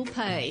all you'll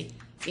pay.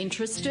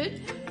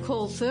 Interested?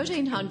 Call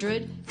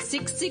 1300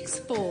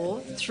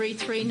 664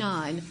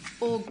 339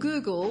 or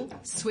Google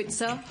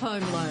Switzer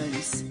Home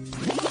Loans.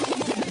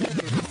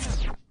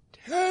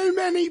 Too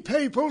many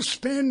people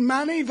spend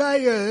money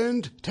they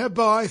earned to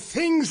buy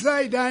things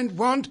they don't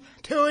want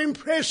to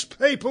impress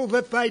people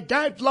that they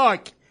don't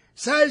like.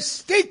 So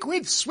stick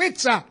with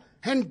Switzer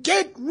and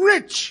get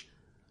rich.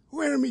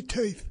 Where are my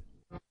teeth?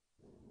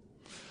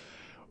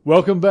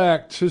 Welcome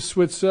back to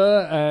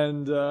Switzer,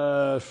 and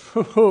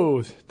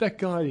that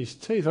guy and his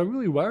teeth. I'm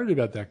really worried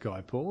about that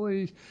guy, Paul.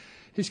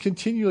 He's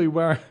continually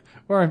worrying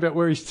about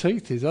where his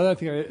teeth is. I don't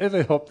think I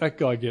ever helped that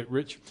guy get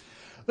rich.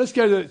 Let's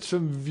go to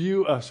some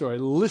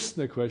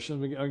listener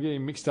questions. I'm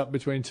getting mixed up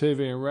between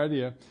TV and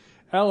radio.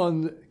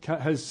 Alan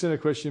has sent a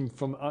question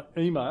from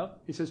email.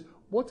 He says,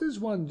 what does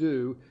one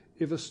do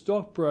if a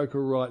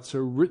stockbroker writes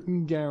a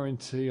written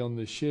guarantee on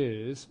the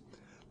shares,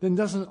 then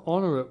doesn't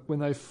honour it when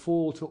they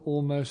fall to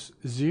almost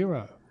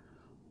zero?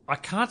 I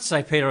can't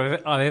say,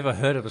 Peter, I've ever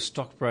heard of a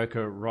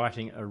stockbroker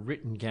writing a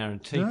written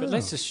guarantee, but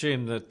let's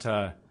assume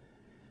that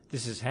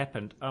this has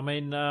happened. I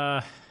mean,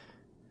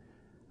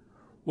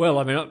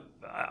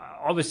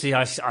 obviously,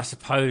 I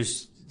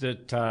suppose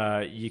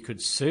that you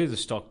could sue the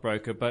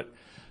stockbroker, but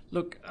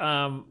look,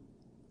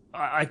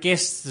 I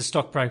guess the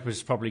stockbroker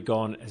has probably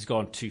gone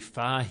too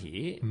far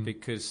here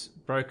because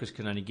brokers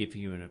can only give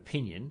you an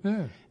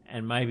opinion,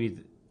 and maybe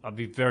I'd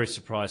be very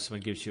surprised if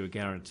someone gives you a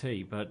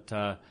guarantee. But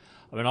I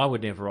mean, I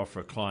would never offer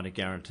a client a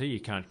guarantee.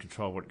 You can't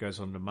control what goes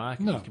on in the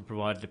market. No. You can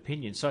provide an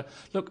opinion. So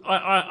look,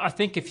 I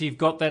think if you've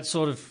got that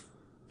sort of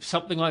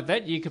something like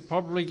that, you could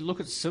probably look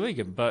at suing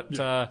them. But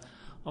I'm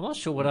not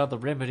sure what other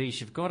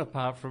remedies you've got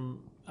apart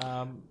from.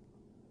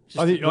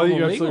 I think you're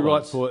absolutely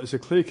right, Paul. It's a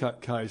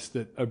clear-cut case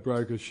that a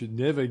broker should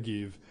never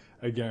give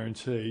a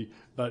guarantee,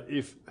 but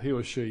if he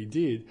or she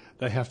did,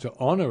 they have to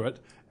honour it,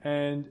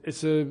 and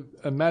it's a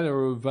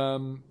matter of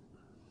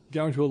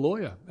going to a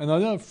lawyer. And I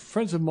know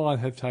friends of mine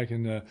have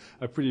taken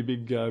a pretty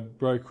big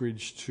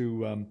brokerage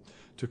to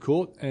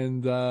court,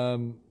 and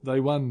they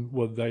won.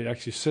 Well, they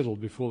actually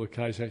settled before the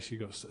case actually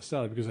got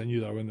started because they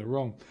knew they were in the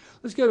wrong.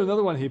 Let's go to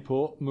another one here,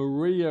 Paul.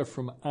 Maria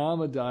from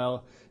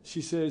Armidale.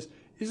 She says,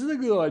 is it a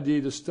good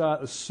idea to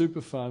start a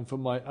super fund for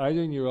my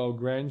 18-year-old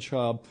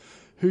grandchild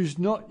who's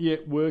not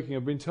yet working?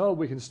 I've been told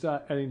we can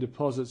start adding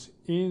deposits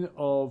in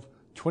of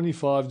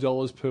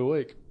 $25 per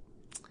week.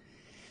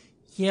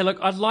 Yeah, look,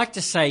 I'd like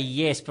to say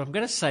yes, but I'm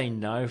going to say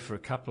no for a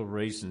couple of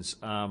reasons.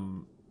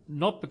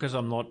 Not because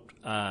I'm not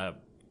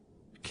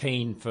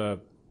keen for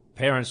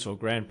parents or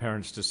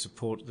grandparents to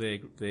support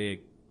their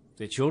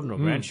children or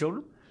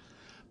grandchildren,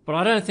 but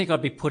I don't think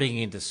I'd be putting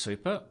into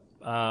super.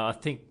 I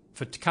think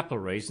for a couple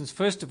of reasons.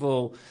 First of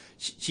all,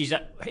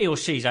 he or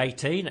she's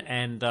 18,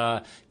 and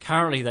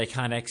currently they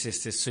can't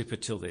access their super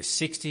till they're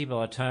 60.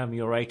 By the time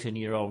your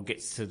 18-year-old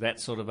gets to that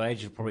sort of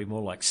age, it's probably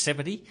more like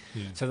 70.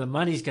 Yeah. So the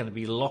money's going to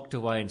be locked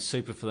away in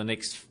super for the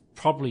next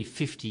probably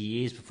 50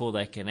 years before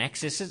they can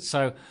access it.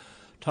 So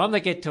time they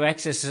get to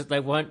access it,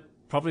 they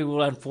probably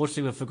will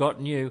unfortunately have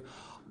forgotten you.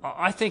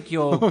 I think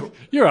you're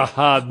a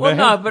hard man. Well,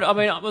 no, but I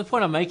mean, the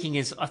point I'm making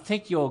is I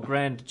think your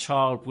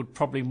grandchild would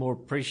probably more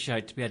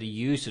appreciate to be able to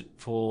use it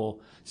for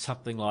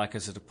something like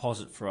as a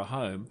deposit for a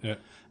home. Yeah.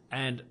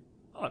 And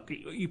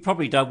you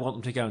probably don't want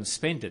them to go and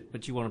spend it,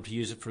 but you want them to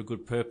use it for a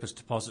good purpose,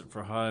 deposit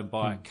for a home,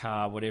 buy a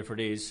car, whatever it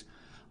is.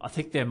 I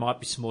think there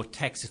might be some more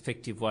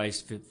tax-effective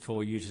ways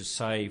for you to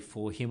save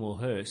for him or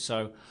her.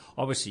 So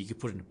obviously you could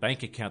put it in a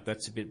bank account.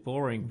 That's a bit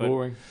boring.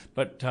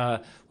 But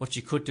what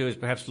you could do is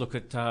perhaps look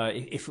at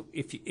if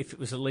it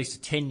was at least a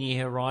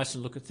 10-year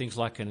horizon, look at things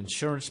like an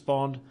insurance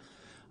bond.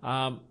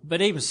 But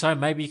even so,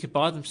 maybe you could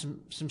buy them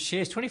some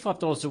shares.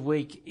 $25 a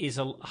week is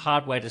a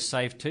hard way to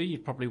save too.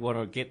 You'd probably want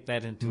to get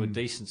that into a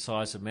decent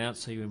size amount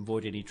so you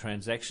avoid any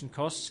transaction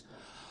costs.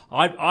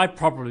 I'd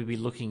probably be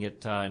looking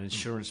at an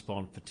insurance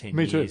bond for 10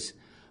 years. Me too.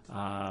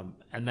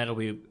 And that'll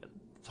be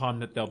time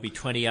that they'll be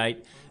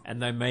 28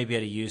 and they may be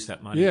able to use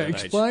that money. Yeah,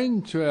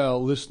 explain to our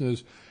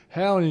listeners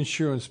how an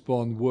insurance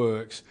bond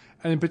works,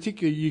 and in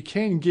particular, you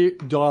can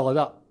dial it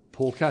up,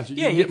 Paul, can't you?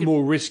 You can get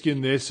more risk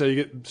in there, so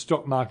you get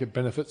stock market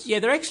benefits. Yeah,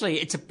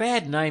 it's a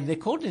bad name. They're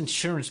called an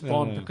insurance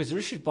bond because they're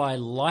issued by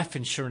life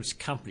insurance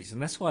companies,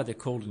 and that's why they're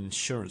called an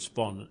insurance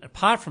bond.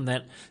 Apart from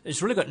that,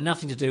 it's really got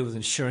nothing to do with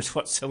insurance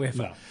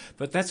whatsoever. No.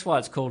 But that's why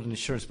it's called an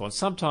insurance bond.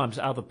 Sometimes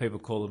other people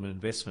call them an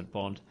investment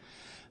bond.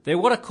 They're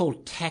what are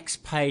called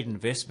tax-paid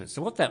investments.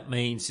 So what that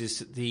means is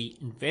that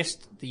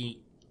the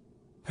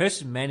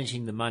person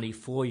managing the money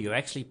for you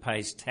actually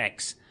pays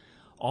tax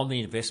on the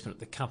investment at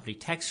the company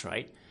tax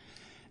rate.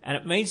 And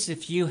it means that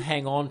if you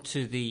hang on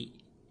to the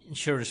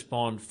insurance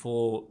bond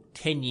for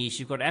 10 years,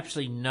 you've got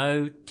absolutely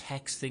no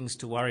tax things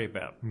to worry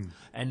about.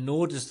 And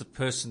nor does the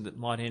person that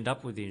might end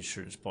up with the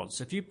insurance bond.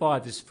 So if you buy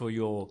this for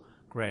your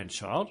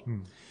grandchild,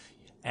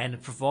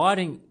 and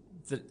providing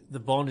that the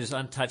bond is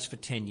untouched for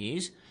 10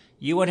 years,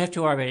 you won't have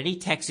to worry about any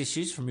tax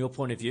issues from your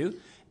point of view,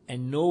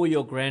 and nor will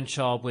your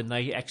grandchild when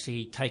they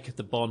actually take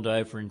the bond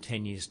over in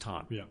 10 years'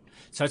 time. Yeah.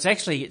 So it's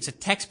a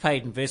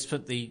tax-paid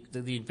investment.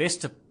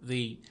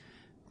 The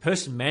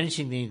person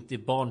managing the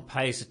bond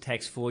pays the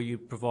tax for you,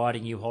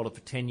 providing you hold it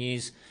for 10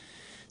 years.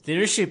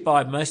 They're issued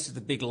by most of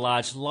the big,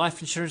 large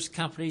life insurance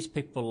companies,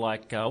 people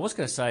like, I was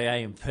going to say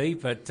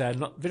AMP, but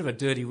not a bit of a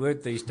dirty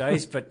word these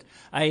days, but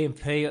AMP,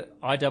 IOOF,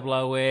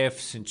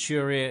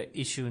 Centuria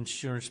issue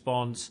insurance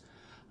bonds.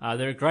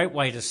 They're a great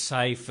way to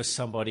save for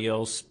somebody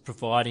else,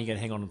 providing you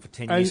can hang on them for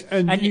 10 years.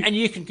 And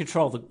you can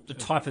control the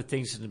type of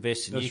things to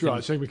invest in. That's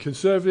right. So you can be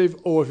conservative,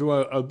 or if you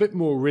want a bit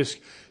more risk,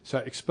 so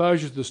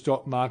exposure to the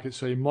stock market,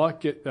 so you might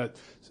get that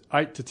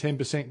 8 to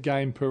 10%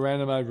 gain per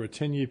annum over a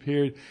 10-year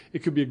period.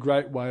 It could be a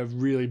great way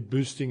of really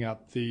boosting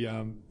up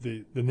the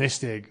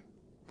nest egg.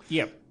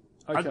 Yep.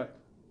 Okay.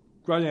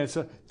 Great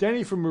answer.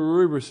 Danny from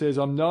Maroubra says,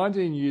 I'm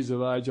 19 years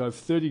of age. I have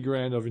 30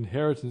 grand of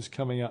inheritance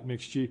coming up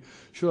next year.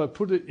 Should I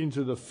put it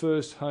into the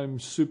First Home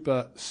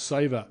Super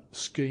Saver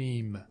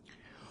scheme?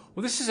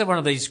 Well, this is one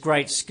of these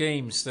great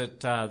schemes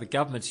that the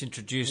government's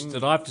introduced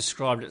that I've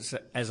described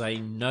as a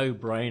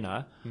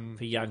no-brainer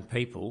for young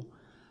people.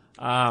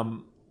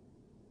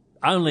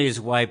 Only as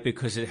a way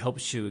because it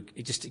helps you,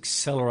 it just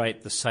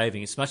accelerate the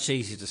saving. It's much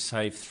easier to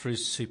save through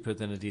super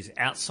than it is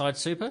outside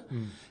super,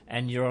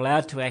 and you're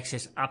allowed to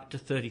access up to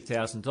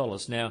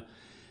 $30,000. Now,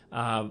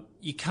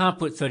 You can't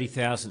put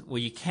 30,000. Well,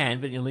 you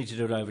can, but you'll need to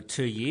do it over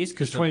 2 years.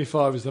 Because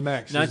 25 is the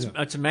max, No, isn't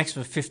it? it's a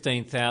maximum of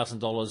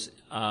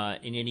 $15,000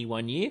 in any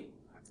 1 year.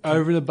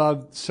 Over and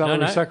above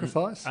salary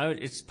sacrifice? Oh,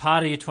 it's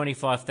part of your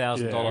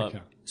 $25,000 Yeah,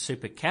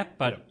 super cap,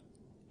 but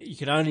you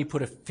can only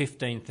put a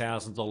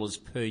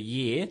 $15,000 per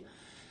year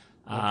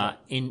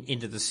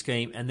into the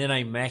scheme, and then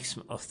a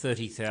maximum of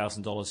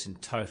 $30,000 in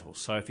total.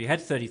 So if you had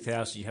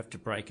 $30,000, you have to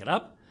break it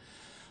up.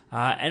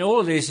 And all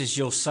of this is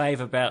you'll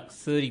save about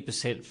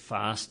 30%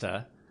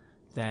 faster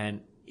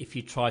than if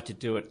you try to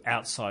do it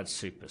outside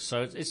super.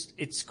 So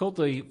it's called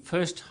the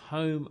First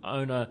Home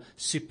Owner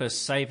Super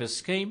Saver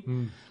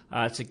Scheme.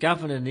 It's a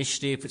government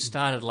initiative. It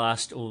started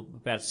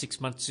about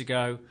 6 months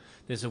ago.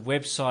 There's a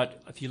website.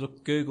 If you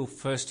Google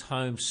First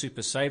Home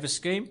Super Saver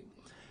Scheme,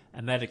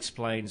 and that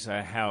explains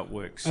how it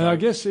works. And I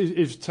guess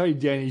if, say,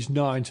 Danny's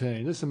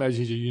 19, let's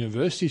imagine he's a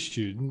university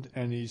student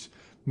and he's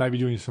maybe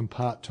doing some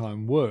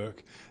part-time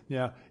work.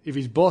 Now, if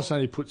his boss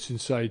only puts in,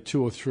 say,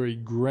 2 or 3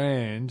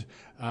 grand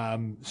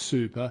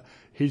super,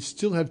 he'd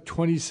still have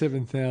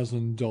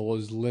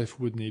 $27,000 left,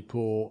 wouldn't he,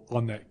 Paul,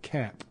 on that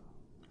cap?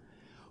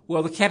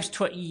 Well, the cap's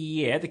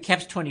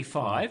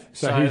 25.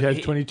 So he'd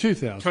have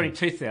 22,000.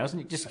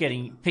 22,000. Just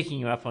picking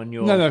you up on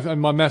your. No, and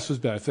my maths was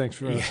bad. Thanks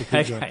very much.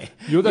 Okay.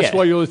 That's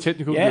why you're the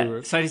technical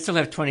guru. So he'd still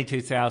have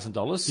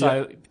 $22,000.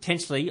 So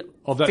potentially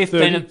of that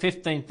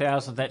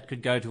 15,000 that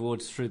could go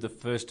through the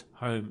First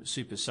Home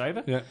Super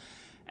Saver. Yeah.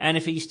 And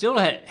if he still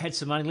had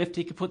some money left,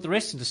 he could put the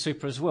rest into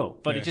super as well.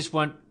 But it just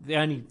won't.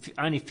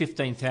 Only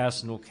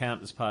 15,000 will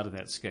count as part of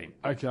that scheme.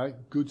 Okay,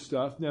 good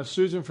stuff. Now,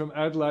 Susan from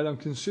Adelaide, I'm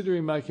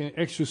considering making an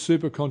extra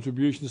super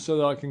contribution so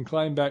that I can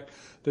claim back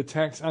the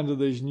tax under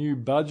these new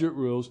budget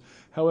rules.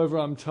 However,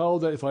 I'm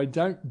told that if I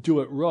don't do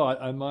it right,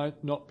 I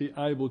might not be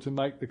able to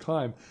make the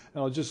claim,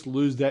 and I'll just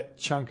lose that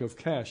chunk of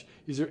cash.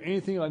 Is there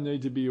anything I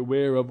need to be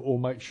aware of or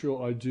make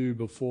sure I do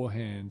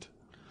beforehand?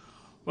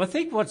 Well, I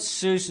think what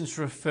Susan's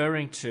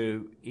referring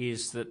to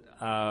is that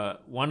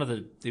one of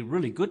the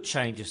really good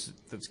changes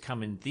that's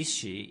come in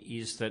this year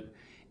is that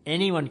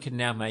anyone can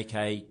now make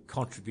a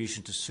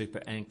contribution to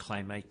super and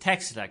claim a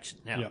tax deduction.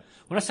 Now,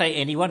 when I say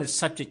anyone, it's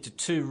subject to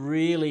 2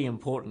 really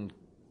important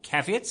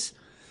caveats.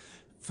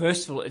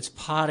 First of all, it's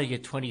part of your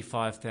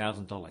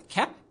 $25,000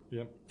 cap.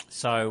 Yep.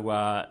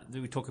 So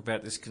we talk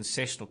about this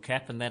concessional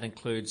cap, and that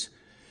includes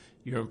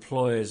your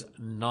employer's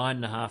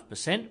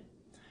 9.5%.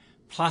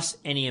 plus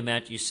any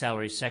amount you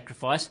salary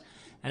sacrifice.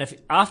 And if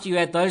after you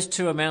add those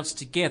 2 amounts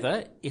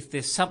together, if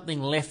there's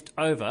something left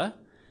over,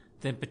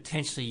 then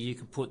potentially you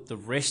can put the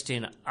rest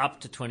in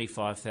up to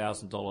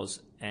 $25,000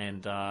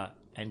 and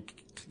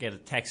get a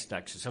tax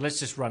deduction. So let's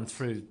just run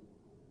through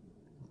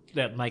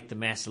that, make the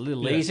maths a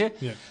little easier.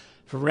 Yeah.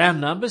 For round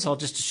numbers, I'll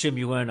just assume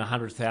you earn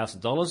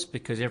 $100,000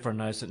 because everyone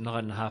knows that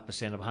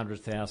 9.5% of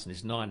 $100,000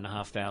 is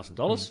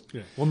 $9,500.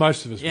 Yeah. Well,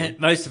 most of us do. Yeah,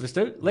 most of us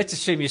do. Let's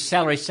assume your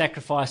salary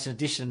sacrifice in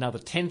addition another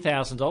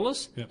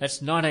 $10,000. Yep. That's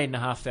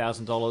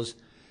 $19,500.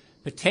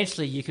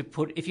 Potentially you could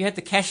put, if you had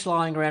the cash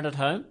lying around at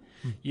home,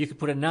 you could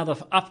put another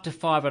up to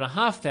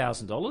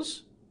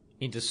 $5,500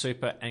 into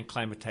super and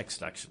claim a tax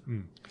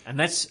deduction. And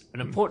that's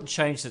an important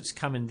change that's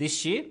come in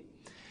this year.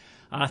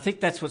 And I think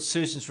that's what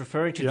Susan's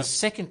referring to. Yep. The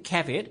second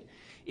caveat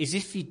is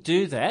if you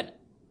do that,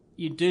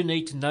 you do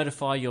need to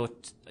notify your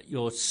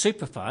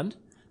super fund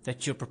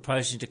that you're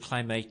proposing to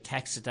claim a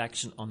tax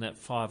deduction on that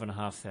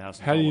 $5,500.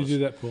 How do you do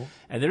that, Paul?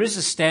 And there is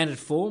a standard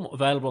form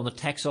available on the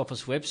tax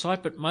office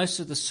website, but most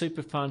of the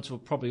super funds will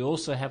probably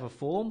also have a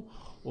form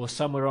or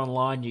somewhere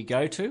online you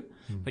go to.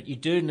 But you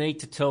do need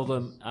to tell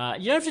them,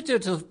 you don't have to do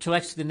it till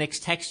actually the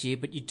next tax year,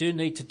 but you do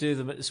need to do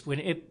them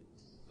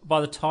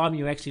by the time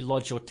you actually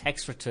lodge your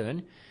tax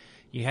return.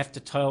 You have to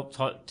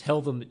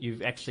tell them that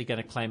you're actually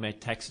going to claim a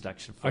tax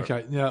deduction for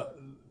it. Now,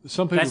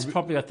 some people... That's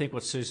probably, I think,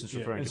 what Susan's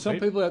referring and to. some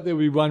people out there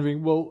will be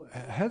wondering, well,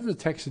 how does the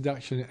tax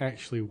deduction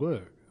actually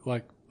work?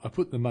 Like, I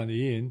put the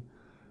money in,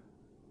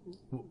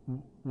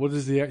 what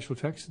is the actual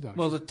tax deduction?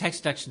 Well, the tax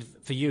deduction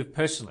for you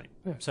personally.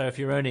 Yeah. So if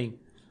you're earning...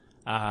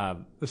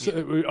 I'm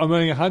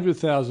earning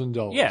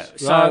 $100,000. Yeah, right?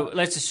 so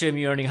let's assume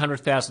you're earning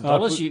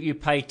 $100,000. You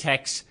pay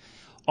tax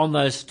on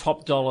those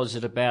top dollars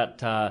at about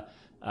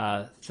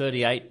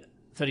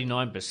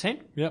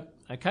 39%. Yep.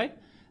 Okay.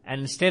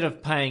 And instead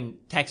of paying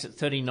tax at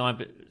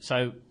 39%,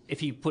 so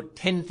if you put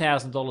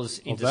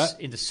 $10,000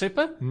 into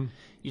super,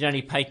 you'd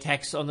only pay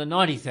tax on the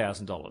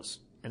 $90,000.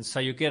 And so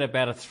you get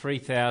about a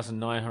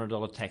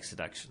 $3,900 tax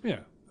deduction.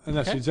 Yeah. And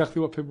that's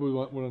exactly what people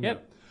want to know.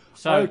 Yep.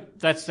 So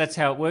that's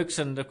how it works.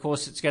 And of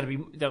course, it's going to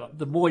be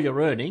the more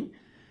you're earning,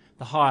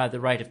 the higher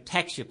the rate of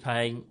tax you're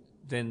paying,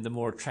 then the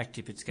more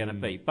attractive it's going to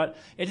be. But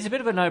it is a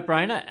bit of a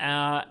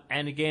no-brainer.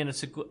 And again,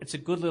 it's a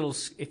good little,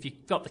 if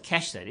you've got the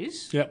cash, that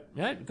is. Yep.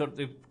 You've got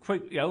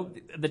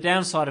the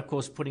downside, of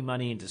course, putting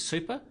money into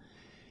super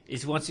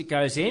is once it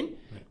goes in,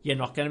 you're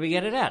not going to be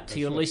getting it out till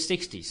you're at least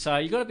 60. So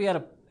you've got to be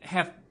able to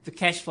have the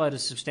cash flow to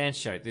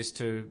substantiate this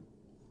to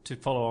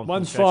follow on.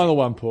 One final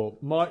one, Paul.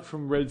 Mike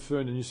from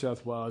Redfern in New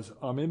South Wales.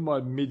 I'm in my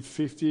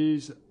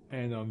mid-50s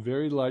and I'm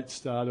very late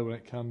starter when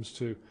it comes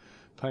to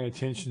paying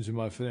attention to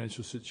my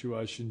financial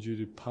situation due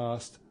to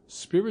past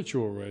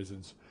spiritual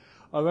reasons.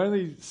 I've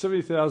only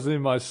 70,000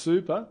 in my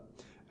super,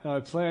 and I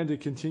plan to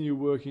continue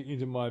working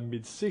into my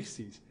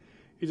mid-60s.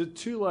 Is it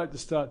too late to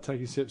start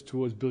taking steps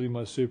towards building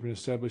my super and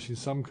establishing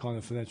some kind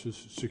of financial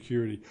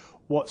security?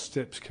 What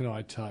steps can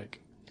I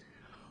take?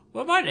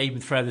 Well, I might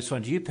even throw this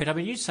one to you, Pete. I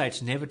mean, you say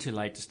it's never too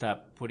late to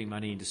start putting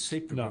money into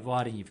super,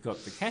 providing you've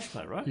got the cash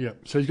flow, right? Yeah.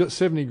 So he's got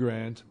 70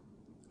 grand.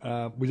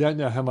 We don't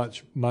know how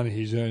much money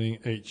he's earning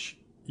each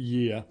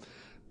year,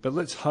 but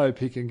let's hope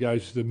he can go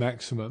to the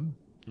maximum,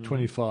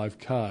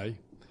 25k,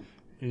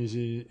 in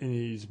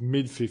his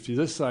mid-50s.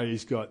 Let's say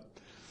he's got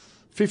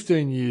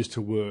 15 years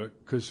to work,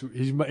 because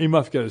he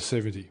must go to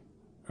 70,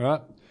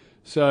 right?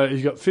 So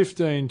he's got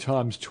 15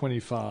 times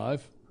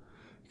 25.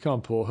 Come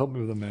on, Paul, help me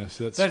with the maths.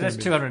 That's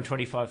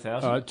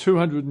 225,000. All right,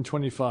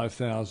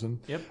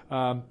 225,000. Yep.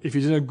 If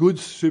he's in a good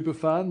super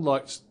fund,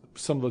 like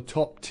some of the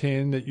top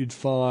 10 that you'd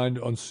find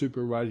on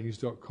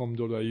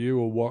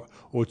superratings.com.au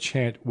or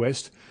Chant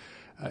West,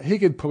 he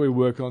could probably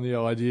work on the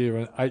idea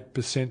of an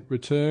 8%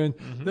 return.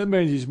 Mm-hmm. That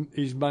means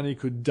his money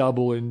could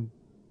double in.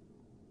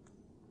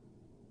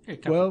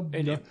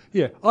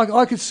 Yeah,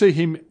 I could see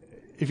him,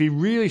 if he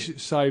really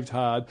saved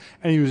hard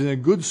and he was in a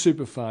good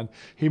super fund,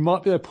 he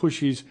might be able to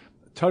push his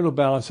total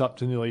balance up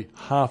to nearly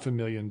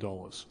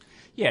 $500,000.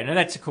 Yeah, now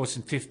that's of course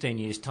in 15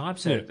 years' time.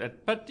 So,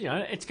 but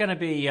it's going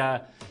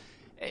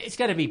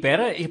to be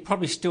better. He'll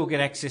probably still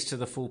get access to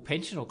the full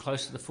pension or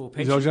close to the full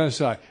pension. As I was going to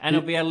say, and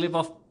he'll be able to live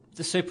off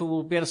the super.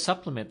 Will be able to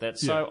supplement that.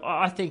 So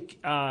I think,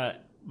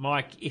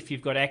 Mike, if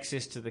you've got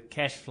access to the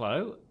cash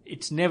flow,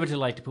 it's never too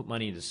late to put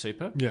money into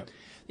super. Yeah.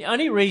 The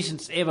only reason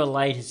it's ever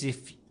late is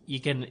if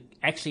you can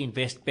actually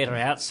invest better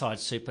outside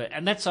super,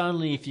 and that's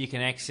only if you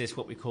can access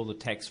what we call the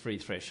tax-free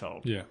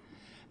threshold. Yeah.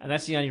 And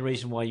that's the only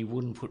reason why you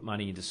wouldn't put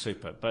money into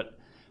super, but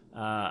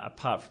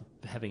apart from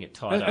having it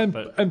tied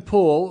up. And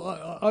Paul,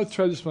 I'd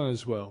throw this one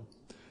as well.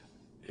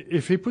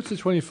 If he puts the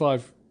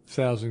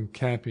 25,000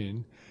 cap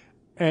in,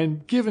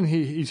 and given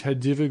he's had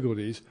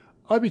difficulties,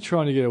 I'd be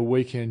trying to get a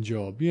weekend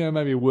job.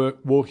 Maybe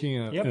walking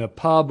in a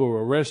pub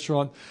or a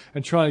restaurant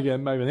and trying to get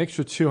maybe an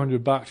extra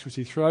 $200, which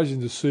he throws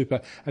into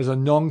super as a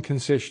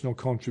non-concessional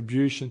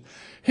contribution.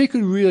 He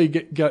could really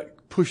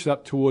push it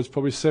up towards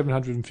probably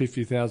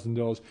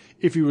 $750,000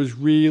 if he was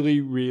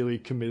really, really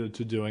committed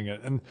to doing it.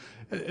 And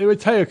it would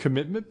take a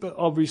commitment, but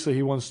obviously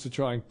he wants to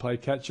try and play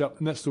catch up,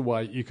 and that's the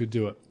way you could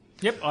do it.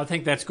 Yep, I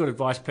think that's good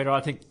advice, Peter.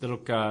 I think that,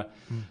 look,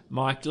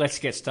 Mike, let's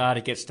get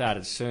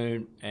started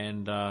soon,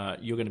 and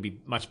you're going to be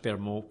feel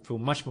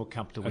much more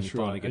comfortable when you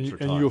finally get to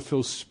retire. And you'll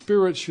feel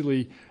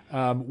spiritually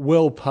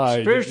well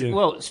paid.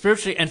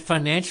 Spiritually and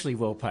financially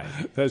well paid.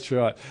 That's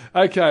right.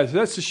 Okay, so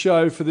that's the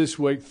show for this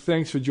week.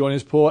 Thanks for joining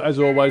us, Paul. As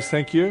always,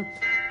 thank you.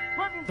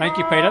 Thank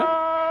you, Peter.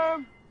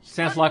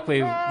 Sounds like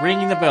we're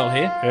ringing the bell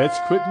here. It's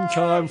quitting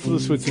time for the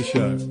Switzer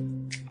Show.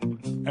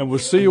 And we'll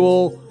see you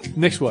all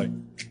next week.